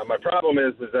 My problem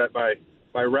is that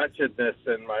my wretchedness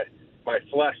and my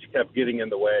flesh kept getting in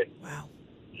the way. Wow.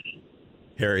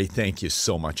 Harry, thank you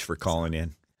so much for calling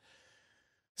in.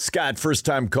 Scott,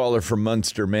 first-time caller from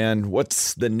Munster, man.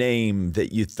 What's the name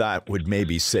that you thought would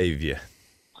maybe save you?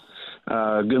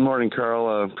 Good morning,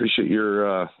 Carl. Appreciate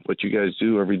your what you guys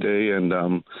do every day,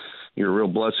 and you're a real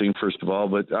blessing, first of all.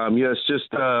 But yes,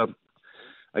 just I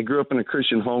grew up in a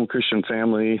Christian home, Christian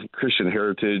family, Christian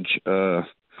heritage,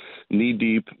 knee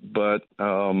deep, but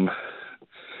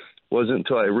wasn't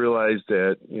until I realized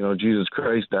that Jesus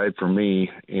Christ died for me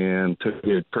and took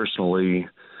it personally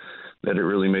that it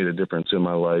really made a difference in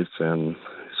my life. And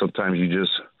sometimes you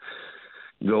just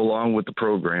go along with the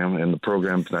program, and the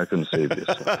program's not going to save you.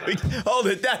 So. Hold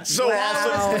it. That's so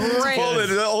awesome. Great.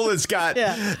 Hold it, Scott.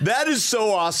 Yeah. That is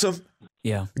so awesome.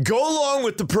 Yeah. Go along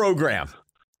with the program.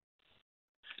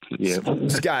 Yeah.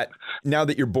 Scott, now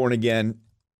that you're born again,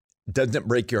 doesn't it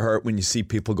break your heart when you see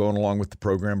people going along with the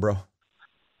program, bro?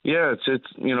 Yeah,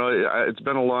 it's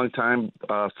been a long time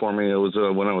for me. It was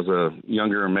when I was a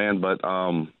younger man, but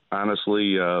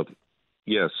honestly,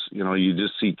 yes, you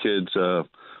just see kids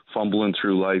fumbling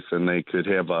through life, and they could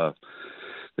have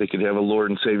they could have a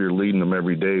Lord and Savior leading them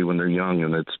every day when they're young,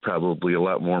 and it's probably a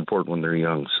lot more important when they're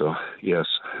young. So, yes.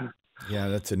 Yeah,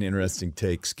 that's an interesting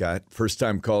take, Scott.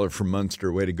 First-time caller from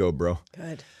Munster. Way to go, bro.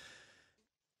 Good.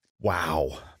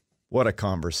 Wow. What a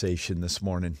conversation this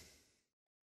morning.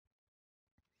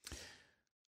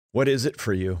 What is it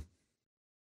for you?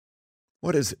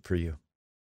 What is it for you?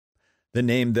 The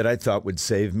name that I thought would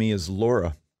save me is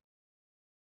Laura.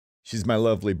 She's my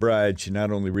lovely bride. She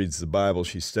not only reads the Bible,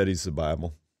 she studies the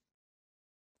Bible.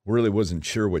 Really wasn't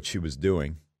sure what she was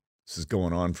doing. This is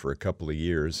going on for a couple of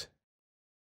years.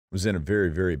 Was in a very,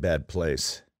 very bad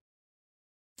place.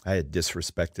 I had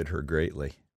disrespected her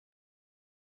greatly.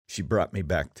 She brought me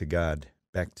back to God,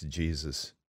 back to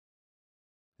Jesus,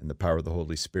 and the power of the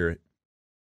Holy Spirit.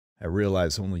 I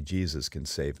realize only Jesus can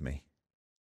save me.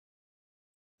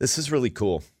 This is really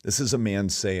cool. This is a man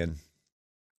saying,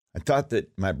 I thought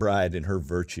that my bride and her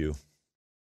virtue,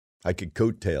 I could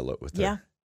coattail it with her. Yeah.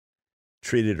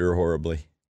 Treated her horribly.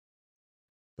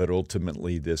 But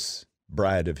ultimately, this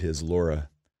bride of his, Laura,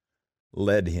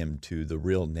 led him to the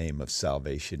real name of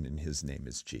salvation, and his name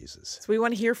is Jesus. So we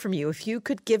want to hear from you. If you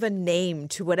could give a name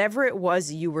to whatever it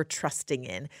was you were trusting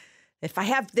in. If I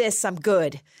have this, I'm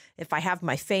good. If I have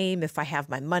my fame, if I have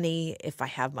my money, if I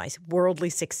have my worldly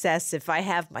success, if I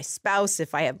have my spouse,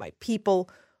 if I have my people,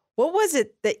 what was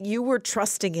it that you were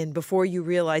trusting in before you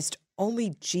realized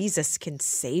only Jesus can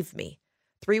save me?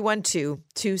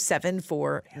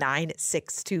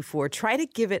 312-274-9624. Try to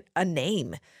give it a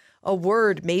name, a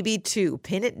word, maybe two.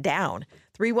 Pin it down.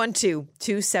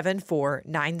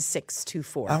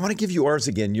 312-274-9624. I want to give you ours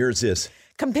again. Yours is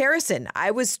Comparison.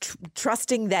 I was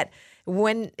trusting that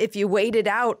if you weighed it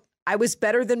out, I was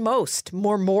better than most,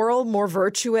 more moral, more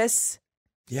virtuous.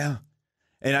 Yeah.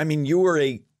 And I mean, you were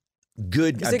a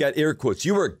good, I've got air quotes,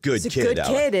 you were a good kid. Good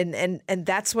kid. And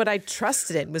that's what I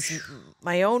trusted in, was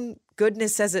my own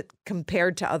goodness as it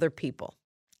compared to other people.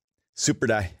 Super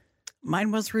Die.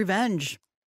 Mine was revenge.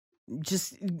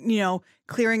 Just,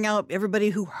 clearing out everybody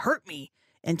who hurt me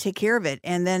and take care of it.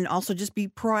 And then also just be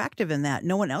proactive in that.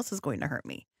 No one else is going to hurt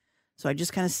me. So I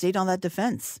just kind of stayed on that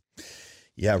defense.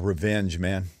 Yeah, revenge,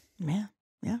 man. Yeah.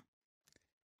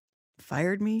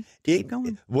 Fired me. Keep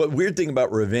going. What weird thing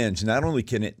about revenge, not only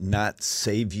can it not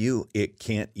save you, it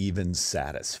can't even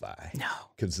satisfy. No.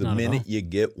 Because the minute you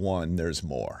get one, there's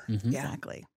more. Mm-hmm.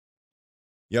 Exactly.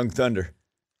 Young Thunder.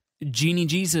 Genie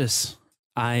Jesus.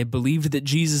 I believed that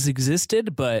Jesus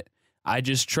existed, but I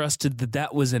just trusted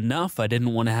that was enough. I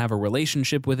didn't want to have a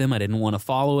relationship with him. I didn't want to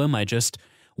follow him. I just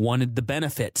wanted the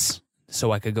benefits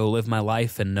so I could go live my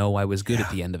life and know I was good at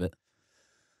the end of it.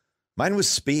 Mine was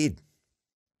speed.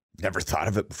 Never thought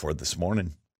of it before this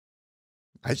morning.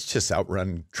 I was just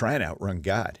trying to outrun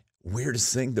God.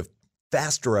 Weirdest thing, the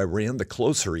faster I ran, the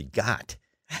closer he got.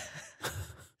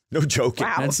 No joking.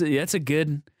 Wow. That's a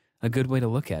good way to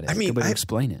look at it. I mean, a good way to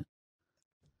explain it.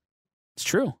 It's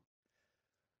true.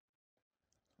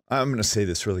 I'm going to say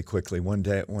this really quickly. One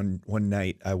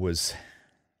night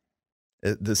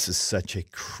this is such a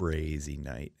crazy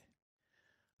night.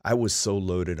 I was so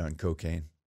loaded on cocaine.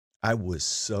 I was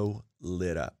so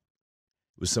lit up.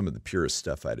 It was some of the purest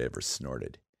stuff I'd ever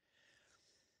snorted.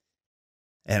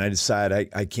 And I decided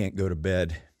I can't go to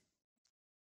bed.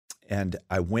 And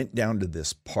I went down to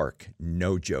this park,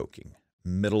 no joking,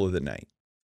 middle of the night.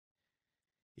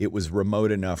 It was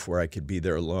remote enough where I could be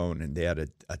there alone, and they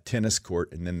had a tennis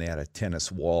court, and then they had a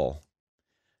tennis wall.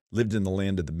 Lived in the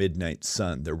land of the midnight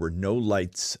sun. There were no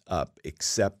lights up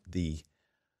except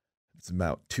it's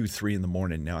about 2, 3 in the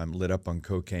morning now. I'm lit up on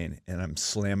cocaine, and I'm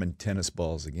slamming tennis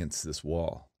balls against this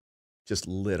wall, just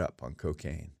lit up on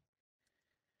cocaine.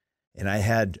 And I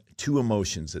had two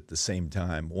emotions at the same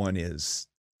time. One is,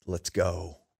 let's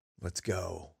go, let's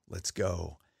go, let's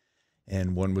go.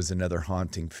 And one was another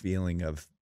haunting feeling of,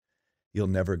 you'll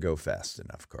never go fast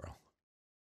enough, Carl.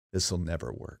 This will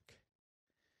never work.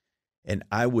 And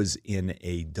I was in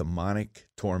a demonic,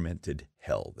 tormented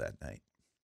hell that night.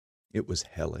 It was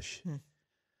hellish.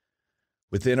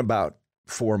 Within about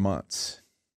 4 months,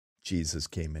 Jesus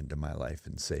came into my life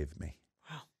and saved me.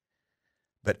 Wow.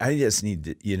 But I just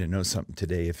need you to know something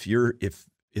today. If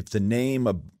the name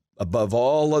above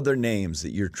all other names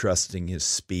that you're trusting is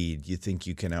speed, you think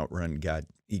you can outrun God.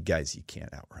 You guys, you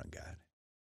can't outrun God.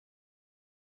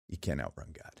 You can't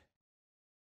outrun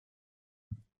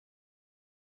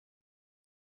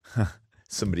God.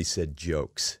 Somebody said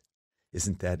jokes.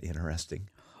 Isn't that interesting?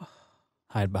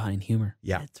 Hide behind humor.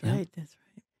 Yeah. That's right. That's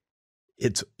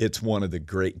right. It's one of the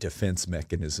great defense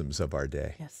mechanisms of our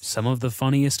day. Yes. Some of the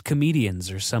funniest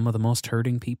comedians are some of the most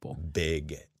hurting people.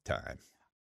 Big time.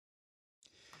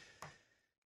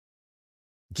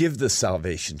 Give the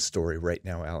salvation story right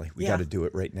now, Allie. We got to do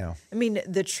it right now. I mean,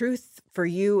 the truth for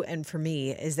you and for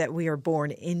me is that we are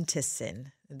born into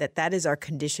sin, that is our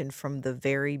condition from the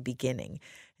very beginning.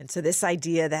 And so this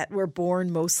idea that we're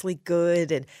born mostly good,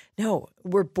 and no,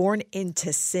 we're born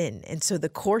into sin. And so the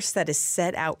course that is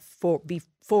set out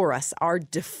before us, our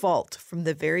default from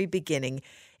the very beginning,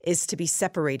 is to be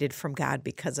separated from God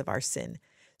because of our sin.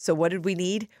 So what did we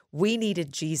need? We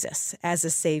needed Jesus as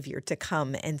a Savior to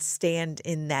come and stand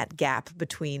in that gap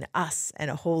between us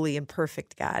and a holy and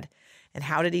perfect God. And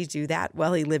how did he do that?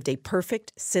 Well, he lived a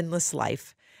perfect, sinless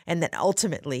life, and then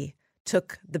ultimately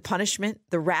took the punishment,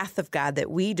 the wrath of God that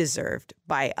we deserved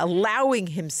by allowing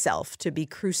himself to be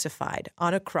crucified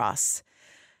on a cross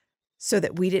so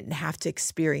that we didn't have to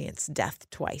experience death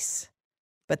twice.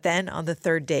 But then on the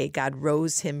third day, God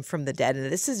rose him from the dead.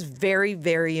 And this is very,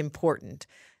 very important.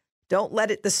 Don't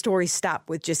let the story stop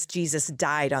with just Jesus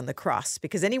died on the cross,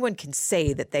 because anyone can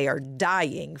say that they are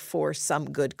dying for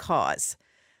some good cause.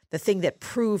 The thing that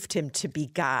proved him to be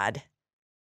God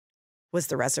was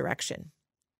the resurrection.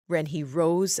 When he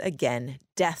rose again,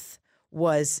 death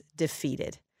was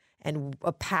defeated, and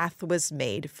a path was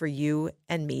made for you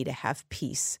and me to have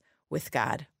peace with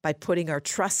God by putting our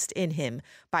trust in him,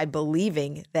 by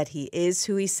believing that he is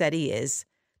who he said he is,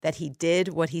 that he did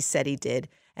what he said he did,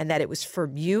 and that it was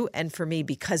for you and for me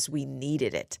because we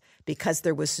needed it, because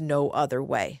there was no other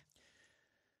way.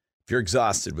 If you're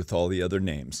exhausted with all the other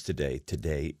names today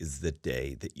is the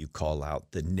day that you call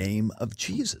out the name of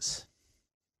Jesus.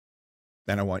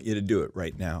 And I want you to do it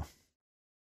right now.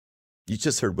 You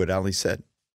just heard what Ali said.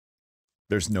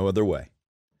 There's no other way.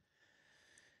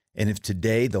 And if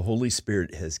today the Holy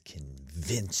Spirit has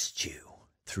convinced you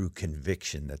through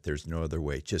conviction that there's no other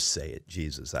way, just say it.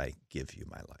 Jesus, I give you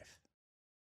my life.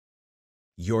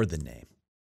 You're the name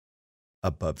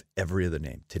above every other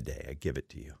name. Today, I give it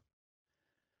to you.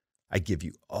 I give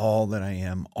you all that I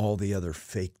am, all the other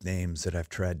fake names that I've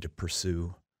tried to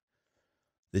pursue,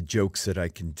 the jokes that I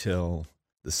can tell,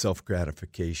 the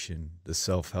self-gratification, the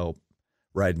self-help,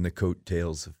 riding the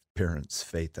coattails of parents'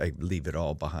 faith. I leave it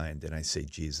all behind, and I say,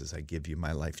 Jesus, I give you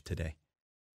my life today.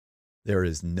 There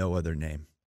is no other name.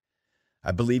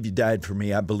 I believe you died for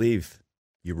me. I believe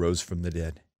you rose from the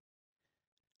dead.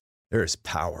 There is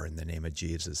power in the name of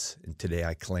Jesus, and today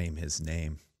I claim his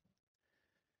name.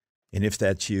 And if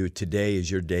that's you, today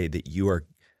is your day that you are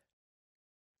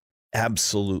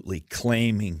absolutely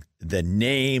claiming the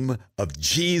name of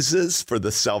Jesus for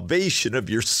the salvation of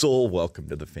your soul. Welcome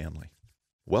to the family.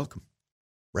 Welcome.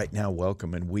 Right now,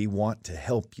 welcome. And we want to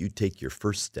help you take your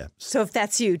first steps. So if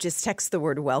that's you, just text the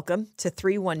word welcome to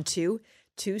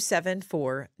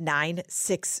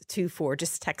 312-274-9624.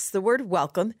 Just text the word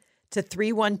welcome to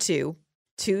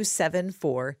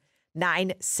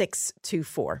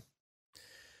 312-274-9624.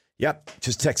 Yep,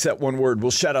 just text that one word.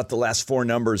 We'll shout out the last four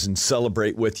numbers and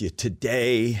celebrate with you.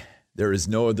 Today, there is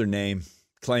no other name.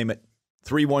 Claim it.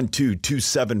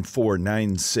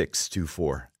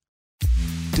 312-274-9624.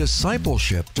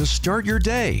 Discipleship to start your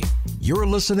day. You're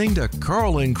listening to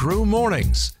Carl and Crew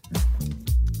Mornings.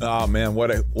 Oh, man,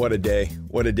 what a day.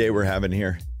 What a day we're having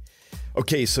here.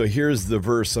 Okay, so here's the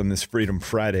verse on this Freedom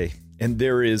Friday. And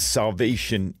there is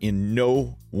salvation in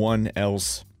no one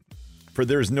else, for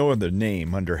there is no other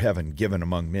name under heaven given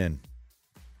among men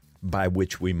by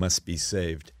which we must be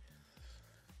saved.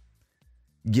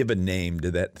 Give a name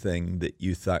to that thing that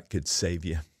you thought could save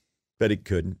you, but it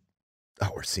couldn't.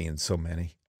 Oh, we're seeing so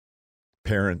many.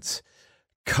 Parents,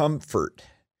 comfort.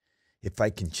 If I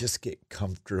can just get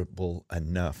comfortable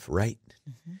enough, right?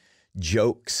 Mm-hmm.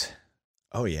 Jokes.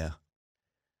 Oh, yeah.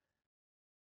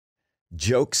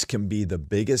 Jokes can be the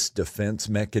biggest defense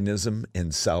mechanism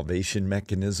and salvation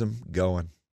mechanism going.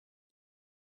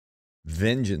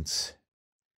 Vengeance,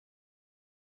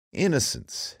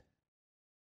 innocence,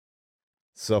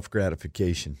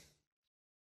 self-gratification.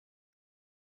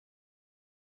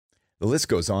 The list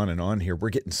goes on and on here.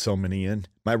 We're getting so many in.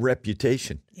 My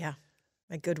reputation. Yeah.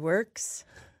 My good works.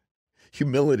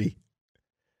 Humility.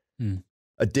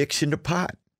 Addiction to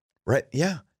pot. Right?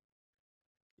 Yeah.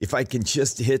 If I can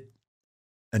just hit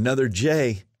another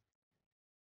J.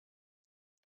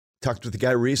 Talked with a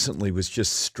guy recently, was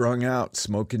just strung out,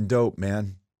 smoking dope,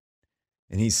 man.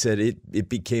 And he said it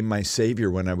became my savior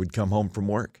when I would come home from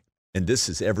work. And this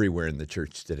is everywhere in the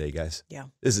church today, guys. Yeah.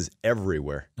 This is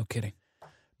everywhere. No kidding.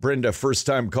 Brenda,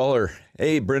 first-time caller.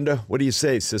 Hey, Brenda, what do you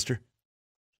say, sister?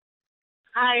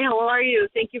 Hi, how are you?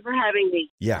 Thank you for having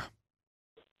me. Yeah.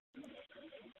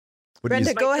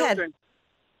 Brenda, go ahead.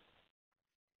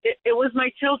 It was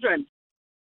my children.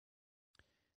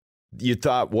 You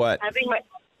thought what? Having my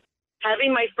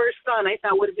first son, I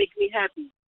thought would make me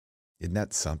happy. Isn't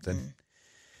that something?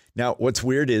 Now, what's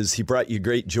weird is he brought you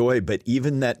great joy, but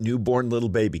even that newborn little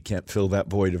baby can't fill that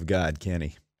void of God, can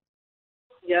he?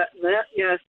 Yeah,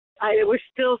 yes. It was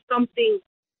still something.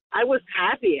 I was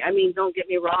happy. I mean, don't get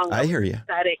me wrong. I hear you.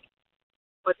 Ecstatic,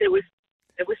 but there was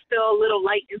still a little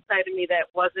light inside of me that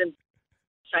wasn't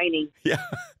shining. Yeah,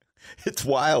 it's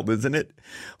wild, isn't it?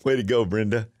 Way to go,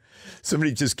 Brenda.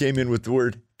 Somebody just came in with the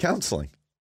word counseling.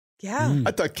 Yeah.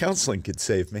 I thought counseling could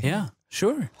save me. Yeah,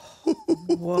 sure.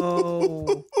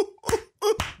 Whoa.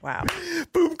 Wow.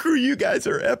 Boom Crew, you guys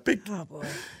are epic. Oh, boy.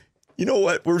 You know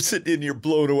what? We're sitting in here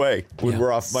blown away when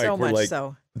we're off mic. So We're much like,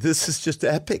 so. this is just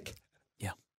epic.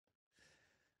 Yeah.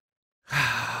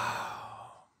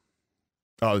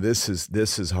 Oh, this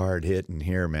is hard hitting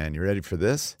here, man. You ready for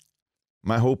this?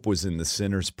 My hope was in the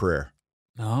sinner's prayer.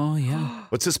 Oh, yeah.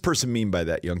 What's this person mean by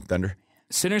that, Young Thunder?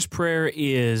 Sinner's prayer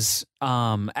is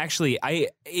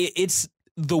it's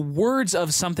the words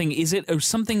of something. Is it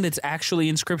something that's actually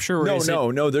in Scripture?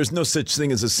 Or No. There's no such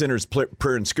thing as a sinner's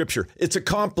prayer in Scripture. It's a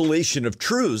compilation of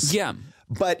truths. Yeah.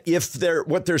 But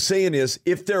what they're saying is,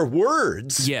 if they're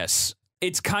words, yes,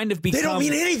 it's kind of become. They don't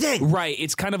mean anything. Right.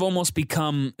 It's kind of almost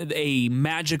become a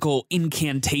magical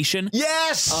incantation.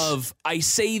 Yes. Of I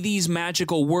say these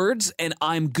magical words and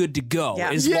I'm good to go. Yeah.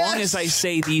 As long as I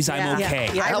say these, I'm okay.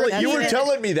 Yeah. You were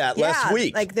telling me that last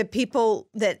week. Like the people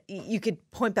that you could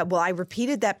point back. Well, I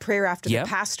repeated that prayer after the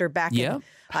pastor back in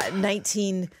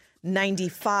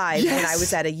 1995 when I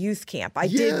was at a youth camp. I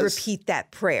did repeat that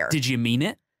prayer. Did you mean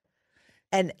it?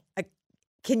 And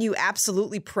can you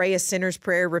absolutely pray a sinner's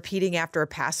prayer repeating after a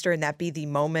pastor and that be the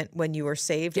moment when you are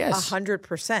saved? Yes.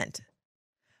 100%.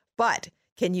 But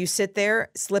can you sit there,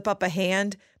 slip up a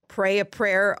hand, pray a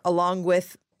prayer along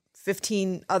with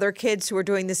 15 other kids who are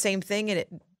doing the same thing and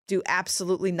do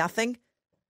absolutely nothing?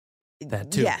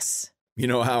 That too. Yes. You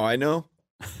know how I know?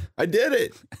 I did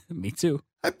it. Me too.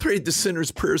 I prayed the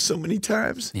sinner's prayer so many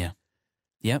times. Yeah.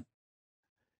 Yep.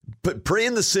 But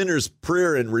praying the sinner's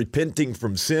prayer and repenting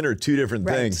from sin are two different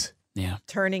things. Yeah.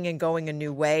 Turning and going a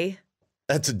new way.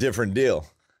 That's a different deal.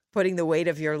 Putting the weight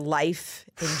of your life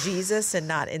in Jesus and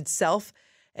not in self.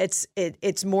 It's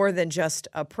more than just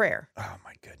a prayer. Oh,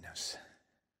 my goodness.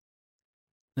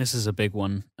 This is a big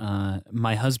one.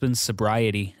 My husband's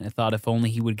sobriety. I thought if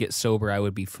only he would get sober, I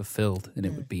would be fulfilled and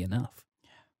it would be enough.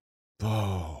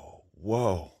 Oh,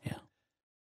 whoa. Yeah.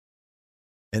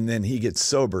 And then he gets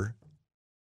sober.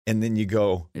 And then you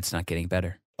go, it's not getting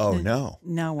better. Oh, no.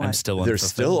 Now what? I'm still There's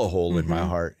still a hole in my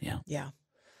heart. Yeah. Yeah.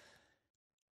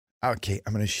 Okay,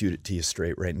 I'm going to shoot it to you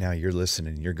straight right now. You're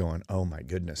listening. You're going, oh, my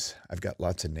goodness. I've got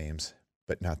lots of names,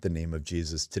 but not the name of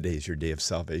Jesus. Today's your day of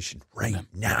salvation. Right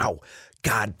now,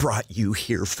 God brought you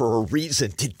here for a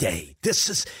reason today. This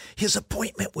is his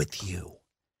appointment with you.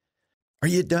 Are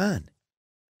you done?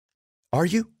 Are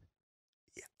you?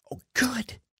 Yeah. Oh,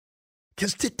 good.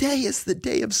 Because today is the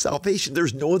day of salvation.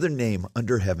 There's no other name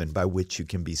under heaven by which you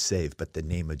can be saved but the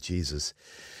name of Jesus.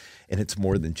 And it's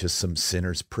more than just some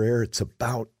sinner's prayer. It's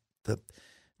about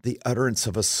the utterance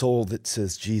of a soul that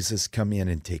says, Jesus, come in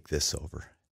and take this over.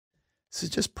 So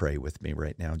just pray with me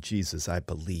right now. Jesus, I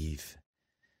believe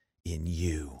in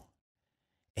you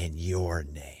and your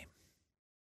name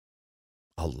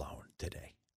alone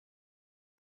today.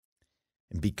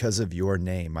 And because of your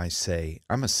name, I say,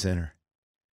 I'm a sinner.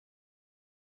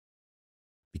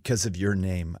 Because of your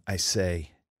name, I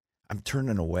say, I'm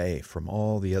turning away from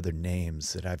all the other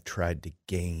names that I've tried to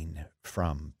gain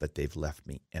from, but they've left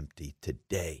me empty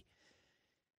today.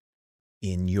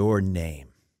 In your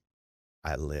name,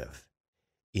 I live.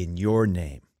 In your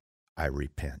name, I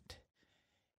repent.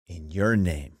 In your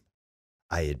name,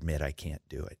 I admit I can't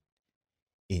do it.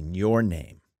 In your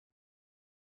name,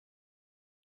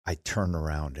 I turn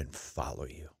around and follow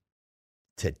you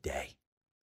today.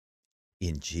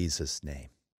 In Jesus' name.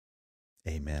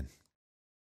 Amen.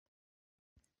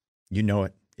 You know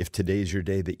it. If today is your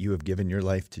day that you have given your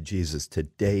life to Jesus,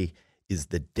 today is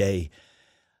the day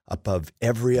above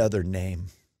every other name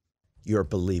you're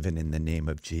believing in the name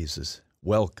of Jesus.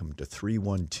 Welcome to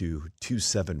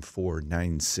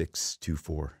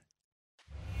 312-274-9624.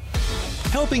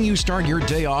 Helping you start your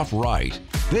day off right.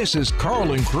 This is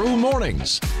Carl and Crew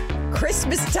Mornings.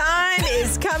 Christmas time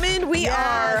is coming. We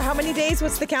are, how many days?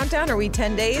 What's the countdown? Are we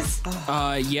 10 days?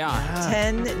 Yeah.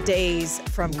 10 days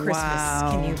from Christmas. Wow.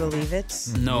 Can you believe it?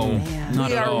 No, not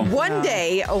We at are all. one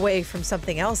day away from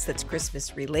something else that's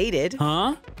Christmas related.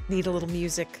 Huh? Need a little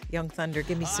music. Young Thunder,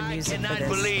 give me some music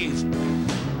for this.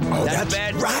 Oh, that's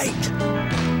right.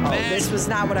 Oh, this was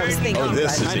not what I was thinking. Oh,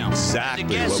 this but is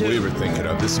exactly what we were thinking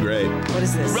of. This is great. what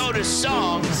is this? Wrote a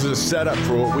song This is a setup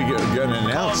for what we're going to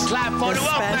announce. called Clap for The the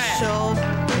Wolfman. special.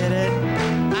 Get it?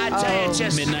 I tell you,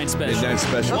 just Midnight Special. Midnight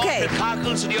Special. Okay.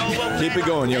 Keep it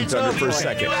going, Young Thunder, for a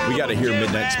second. We got to hear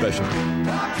Midnight Special.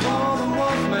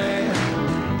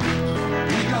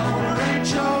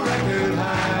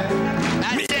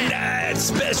 Midnight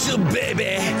Special,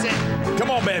 baby. Come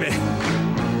on, baby.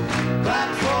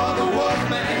 Clap for the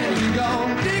Wolfman. You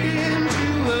gon' dig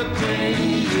into the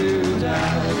pain you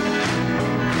die.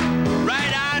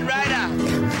 Right on, right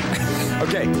on.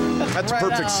 Okay, that's a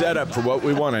perfect setup for what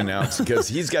we want to announce because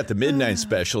he's got the Midnight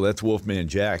Special. That's Wolfman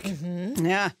Jack.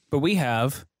 Yeah. But we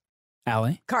have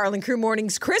Allie. Carl and Crew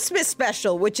Morning's Christmas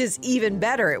special, which is even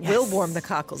better. It will warm the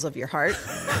cockles of your heart.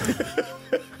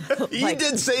 He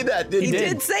did say that, didn't he? He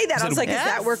did say that. I was like, is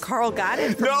that where Carl got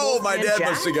it from? No, my Wolfman dad Jack?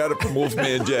 must have got it from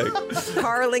Wolfman Jack.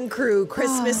 Carl and Crew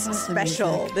Christmas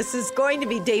special. This is going to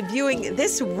be debuting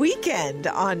this weekend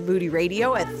on Moody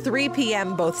Radio at 3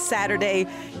 p.m. both Saturday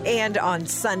and on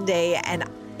Sunday. And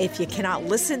if you cannot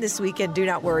listen this weekend, do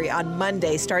not worry. On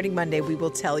Monday, starting Monday, we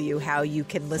will tell you how you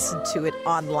can listen to it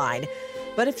online.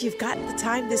 But if you've got the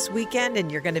time this weekend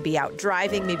and you're going to be out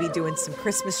driving, maybe doing some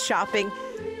Christmas shopping,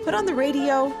 put on the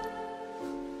radio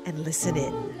and listen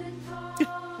in.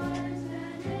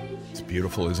 It's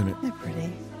beautiful, isn't it? They're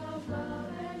pretty.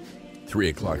 3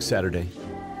 o'clock Saturday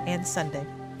And Sunday.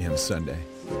 and Sunday.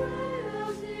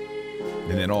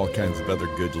 And then all kinds of other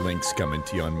good links coming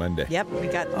to you on Monday. Yep, we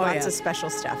got lots of special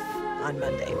stuff on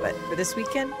Monday. But for this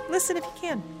weekend, listen if you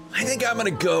can. I think I'm going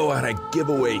to go on a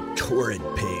giveaway torrid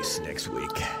pace next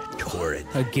week. Torrid.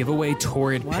 A giveaway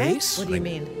torrid pace? What do you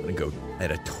mean? I'm going to go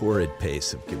at a torrid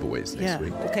pace of giveaways next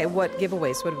week. Okay, what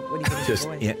giveaways? What are you going to Just,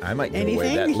 give away? yeah, I might give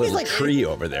away that Anything? little He's like, tree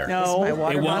over there. Is my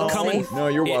water It won't bottle come in- safe? No,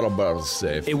 your water bottle's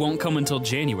safe. It won't come until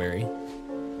January.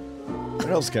 What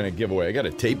else can I give away? I got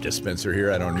a tape dispenser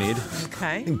here I don't need.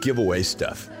 Okay. I can give away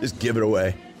stuff. Just give it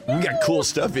away. We got cool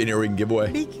stuff in here we can give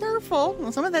away. Be careful.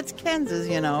 Well, some of that's Kansas,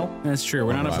 you know. That's true.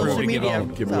 We're not I approved to won't give media. all.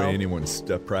 give away anyone's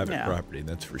stuff, private Yeah. property,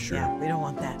 that's for sure. Yeah, we don't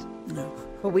want that. No.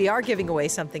 But we are giving away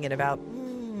something in about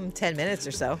 10 minutes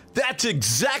or so. That's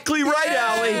exactly right,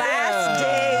 Allie. Last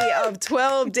day of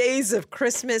 12 days of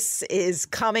Christmas is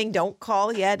coming. Don't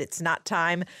call yet. It's not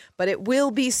time, but it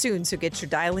will be soon. So get your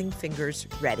dialing fingers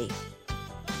ready.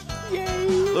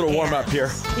 Little warm up here.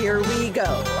 Here we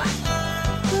go.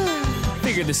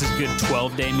 Figured this is good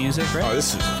 12-day music, right? Oh,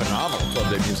 this is phenomenal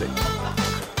 12-day music.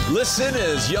 Listen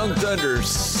as Young Thunder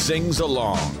sings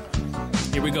along.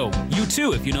 Here we go. You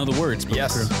too, if you know the words.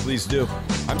 Yes, please do.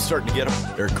 I'm starting to get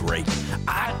them. They're great.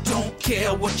 I don't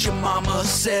care what your mama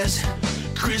says.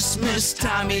 Christmas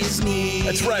time is near.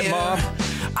 That's right, Mom.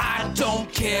 I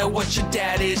don't care what your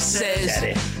daddy says.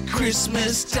 Daddy.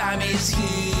 Christmas time is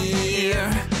here.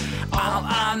 All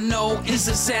I know is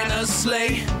that Santa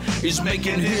sleigh is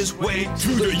making his way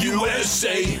through the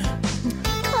USA.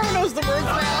 Carl knows the words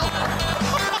now.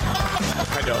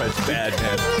 I know it's bad,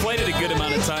 man. Played it a good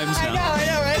amount of times now. I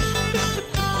know,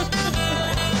 right?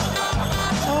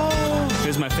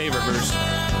 Here's my favorite verse.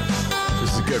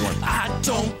 This is a good one. I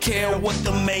don't care what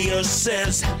the mayor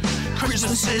says.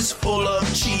 Christmas is full of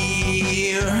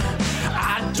cheer.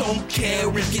 I don't care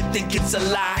if you think it's a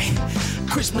lie.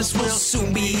 Christmas will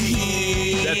soon be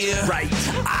here. That's right.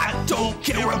 I don't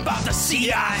care about the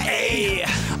CIA.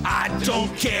 I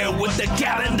don't care what the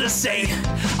calendar say.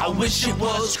 I wish it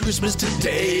was Christmas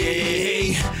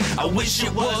today. I wish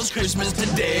it was Christmas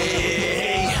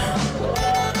today.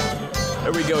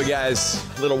 There we go, guys.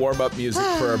 Little warm-up music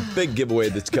for our big giveaway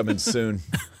that's coming soon.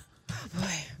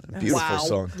 Beautiful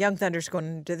song. Young Thunder's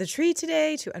going to the tree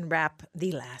today to unwrap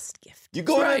the last gift. You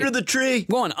going right. under the tree?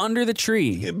 Going under the tree.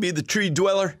 You be the tree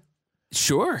dweller?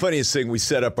 Sure. Funniest thing, we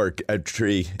set up our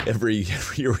tree every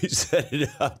year. We set it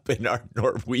up in our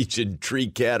Norwegian tree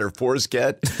cat or forest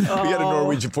cat. We got a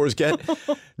Norwegian forest cat.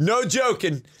 No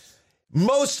joking.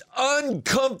 Most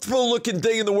uncomfortable looking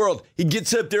thing in the world. He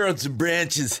gets up there on some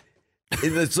branches.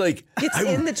 And it's like It's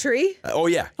in the tree? Oh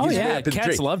yeah. Oh, He's yeah. way up in the Cats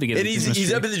tree. love to get and in he's the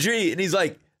tree. up in the tree and he's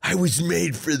like, I was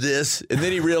made for this. And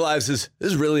then he realizes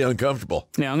this is really uncomfortable.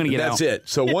 Yeah, I'm gonna And get that's out. it.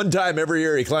 So one time every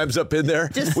year he climbs up in there.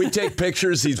 We take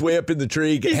pictures. He's way up in the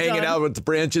tree, hanging done. out with the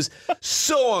branches.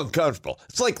 So uncomfortable.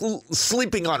 It's like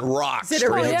sleeping on rocks. Is it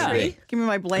a real straight up tree? in the- Give me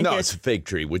my blanket. No, it's a fake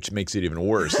tree, which makes it even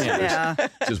worse. Yeah.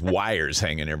 Just wires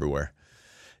hanging everywhere.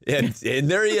 And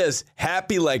there he is,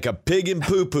 happy like a pig in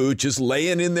poo-poo, just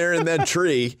laying in there in that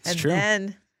tree. And true.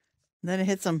 Then it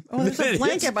hits him. Oh, there's Then a it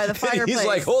blanket hits- by the fireplace. He's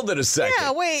like, hold it a second.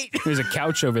 Yeah, wait. There's a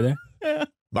couch over there.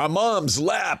 My mom's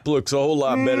lap looks a whole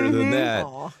lot better than that.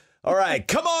 Aw. All right,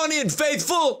 come on in,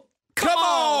 faithful. Come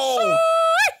on.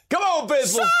 Come on,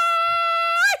 faithful.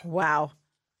 Wow.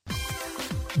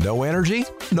 No energy?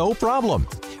 No problem.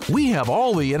 We have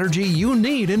all the energy you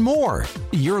need and more.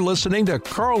 You're listening to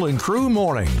Carl and Crew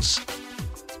Mornings.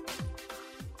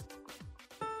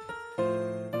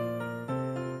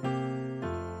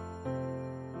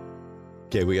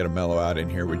 Okay, we got to mellow out in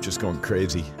here. We're just going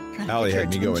crazy. Trying to Allie get had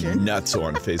me your going attention. nuts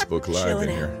on Facebook Live Chilling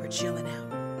in out. here. We're chilling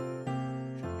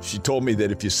out. She told me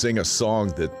that if you sing a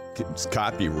song that's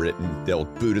copywritten, they'll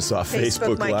boot us off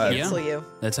Facebook might Live. cancel you.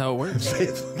 That's how it works.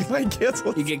 Facebook might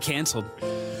cancel. You get canceled.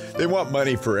 They want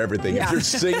money for everything. Yeah. If you're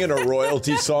singing a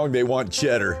royalty song, they want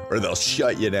cheddar, or they'll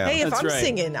shut you down. Hey, if That's I'm right.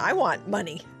 singing, I want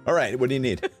money. All right, what do you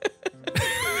need?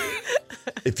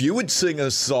 If you would sing a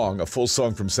song, a full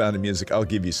song from Sound of Music, I'll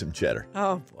give you some cheddar.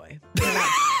 Oh boy,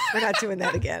 we're not doing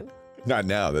that again. Not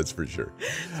now, that's for sure.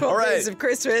 12 All right. days of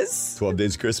Christmas. 12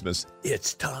 Days of Christmas.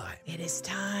 It's time. It is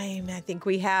time. I think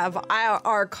we have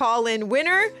our call-in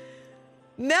winner,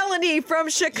 Melanie from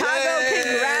Chicago.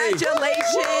 Yay!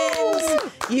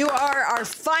 Congratulations. You are our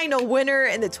final winner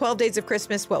in the 12 Days of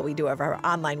Christmas. Well, we do have our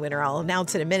online winner. I'll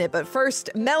announce in a minute. But first,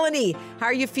 Melanie, how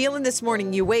are you feeling this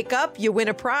morning? You wake up, you win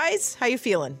a prize. How you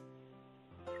feeling?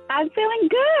 I'm feeling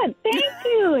good. Thank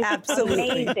you.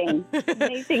 Absolutely. Amazing.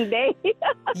 Amazing day.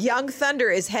 Young Thunder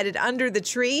is headed under the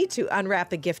tree to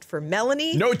unwrap a gift for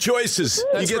Melanie. No choices.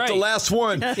 That's you get the right. last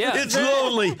one. Yeah. It's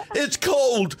lonely. It's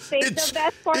cold. Save it's the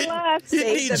best for last. It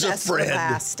Save needs the a best for friend.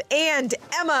 last. And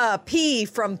Emma P.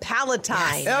 from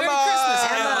Palatine.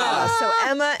 Emma! So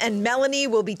Emma and Melanie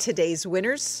will be today's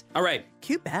winners. All right,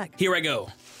 Cute bag. here I go.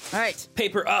 All right.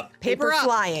 Paper up. Paper up.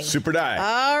 flying. Super die.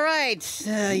 All right.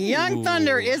 Young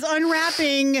Thunder is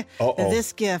unwrapping Uh-oh.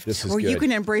 this gift This is where you good.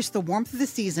 can embrace the warmth of the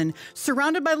season,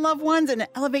 surrounded by loved ones, and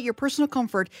elevate your personal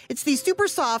comfort. It's the super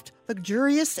soft,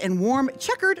 luxurious, and warm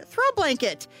checkered throw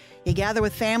blanket. You gather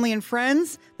with family and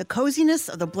friends, the coziness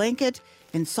of the blanket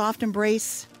in soft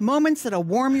embrace, moments that'll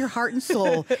warm your heart and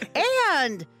soul.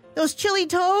 And those chilly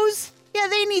toes, yeah,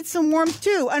 they need some warmth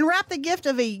too. Unwrap the gift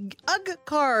of a UGG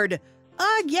card.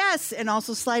 UGG, yes, and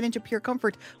also slide into pure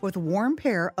comfort with a warm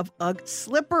pair of UGG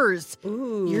slippers.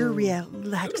 Ooh. Your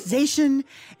relaxation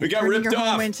We and got turning ripped your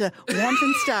home off. into warmth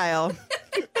and style.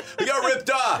 We got ripped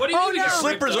off. What do you Oh, mean we no. got ripped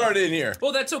Slippers off? aren't in here.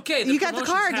 Well, that's okay. You got the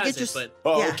promotion card to has get it, your. but-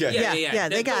 Oh, yeah, okay. Yeah,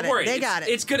 they got Don't worry. it. They It's- got it.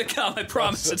 It's gonna come. I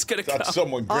promise. It's gonna come. Thought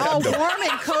someone Oh, grabbed them. warm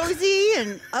and cozy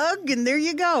and UGG, and there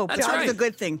you go. That's UGG's right. a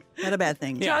good thing, not a bad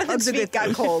thing. Jonathan's UGG's a feet good got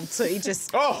thing. cold, so he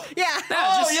just... Oh, Yeah.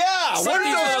 oh just yeah. slip Where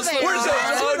these did little those, where's slippers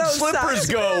those on. UGG slippers Those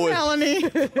go? Poor Melanie.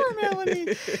 Poor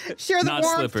Melanie. Share the Not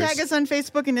warmth. slippers. Tag us on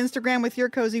Facebook and Instagram with your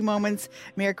cozy moments.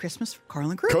 Merry Christmas from Carl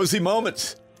and Crew. Cozy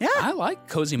moments. Yeah. I like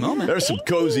cozy moment. There's some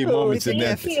cozy moments in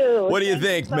Thank that. you. What do you Thank you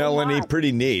think, so Melanie? much.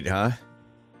 Pretty neat, huh?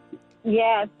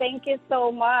 Yes, thank you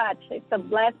so much. It's a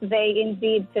blessed day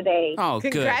indeed today. Oh,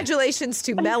 good. Congratulations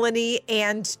to Melanie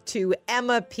and to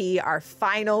Emma P., our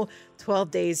final 12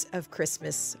 Days of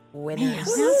Christmas winners. Yes.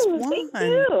 Woo, That's thank one.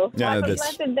 you. Yeah, Have a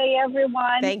that's- blessed day,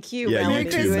 everyone. Thank you, Yeah, Melanie, you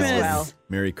Merry too, as Christmas. well.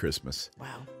 Merry Christmas. Wow.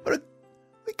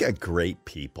 We got great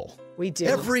people. We do.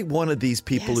 Every one of these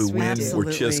people Yes, who we win do. were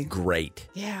just Absolutely. great.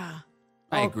 Yeah.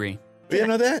 I agree. You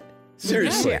know that?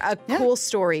 Seriously. A cool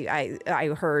story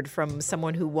I heard from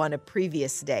someone who won a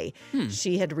previous day.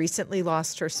 She had recently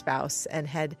lost her spouse and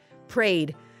had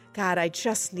prayed, God, I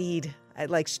just need,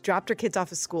 she dropped her kids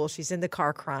off of school. She's in the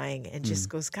car crying and just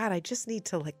goes, God, I just need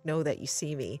to know that you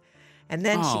see me. And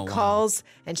then Oh, she wow. calls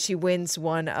and she wins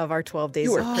one of our 12 Days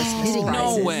of Christmas kidding.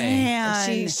 prizes. No way. And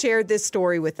she Man. shared this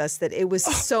story with us that it was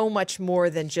so much more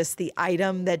than just the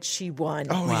item that she won.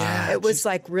 Oh, yeah. It was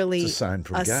like really It's a sign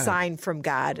from God. sign from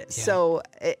God. So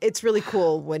it's really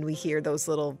cool when we hear those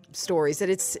little stories that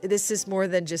this is more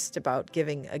than just about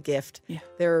giving a gift. Yeah.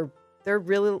 There are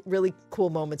really, really cool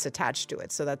moments attached to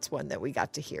it. So that's one that we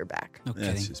got to hear back. No That's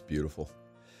kidding. just beautiful.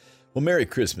 Well, Merry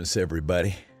Christmas,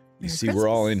 everybody. You Merry see, we're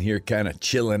all in here kind of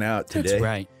chilling out today. That's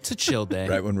right. It's a chill day.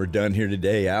 Right when we're done here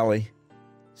today, Allie,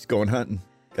 she's going hunting.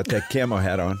 Got that camo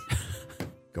hat on.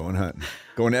 Going hunting.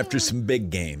 Going after some big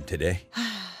game today.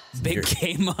 Big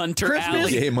game hunter Christmas,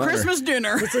 alley. Game hunter. Christmas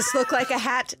dinner. Does this look like a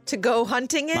hat to go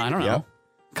hunting in? I don't know. Yep.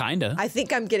 Kinda. I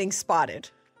think I'm getting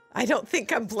spotted. I don't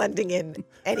think I'm blending in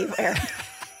anywhere.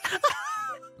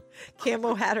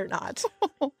 Camo hat or not.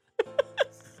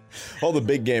 All the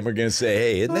big game are going to say,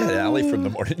 hey, isn't that Allie from the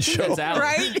morning show? That's Allie.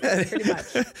 Right? Pretty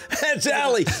much. That's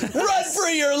Allie. Run for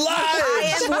your lives.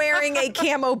 I am wearing a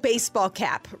camo baseball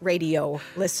cap, radio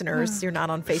listeners. You're not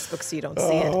on Facebook, so you don't see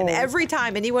it. And every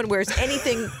time anyone wears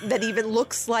anything that even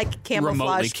looks like Remotely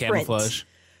camouflage print, camouflage.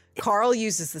 Carl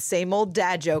uses the same old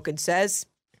dad joke and says,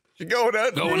 You're going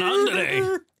out. Going on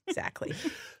today. exactly.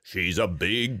 She's a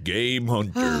big game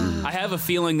hunter. I have a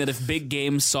feeling that if Big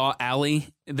Game saw Allie,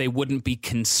 they wouldn't be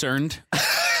concerned.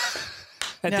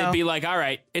 that No. they'd be like, all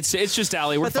right, it's just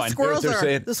Allie. We're But the fine. squirrels They're are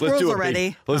saying, the squirrels are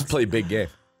ready. Let's play big game.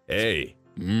 Hey,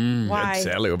 Why? that's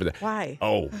Sally over there. Why?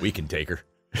 Oh, we can take her.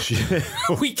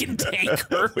 We can take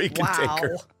her. We can take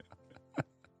her.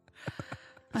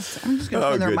 I'm just going to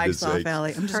turn their goodness mics off, sakes.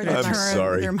 Allie. I'm just Turn going to I'm turn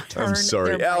sorry. their I'm Turn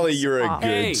sorry. their Allie, mics you're a off. good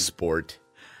Hey. sport.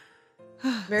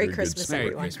 Merry Very good Christmas, sport.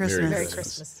 everyone. Merry Christmas. Merry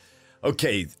Christmas.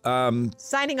 Okay,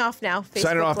 Signing off now. Facebook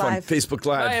signing off on Live. Facebook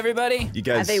Live. Bye, everybody. You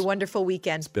guys, Have a wonderful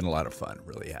weekend. it's been a lot of fun. It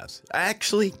really has.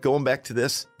 Actually, going back to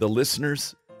this, the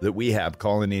listeners that we have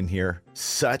calling in here,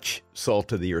 such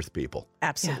salt of the earth people.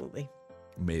 Absolutely.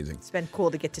 Amazing. It's been cool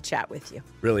to get to chat with you.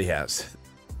 Really has.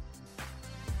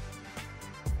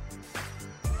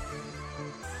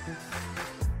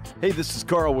 Hey, this is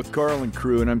Carl with Carl and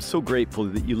Crew, and I'm so grateful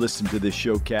that you listen to this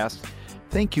showcast.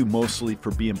 Thank you mostly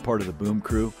for being part of the Boom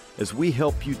Crew. As we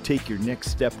help you take your next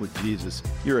step with Jesus,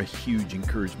 you're a huge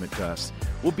encouragement to us.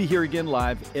 We'll be here again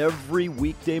live every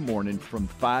weekday morning from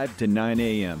 5 to 9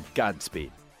 a.m.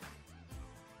 Godspeed.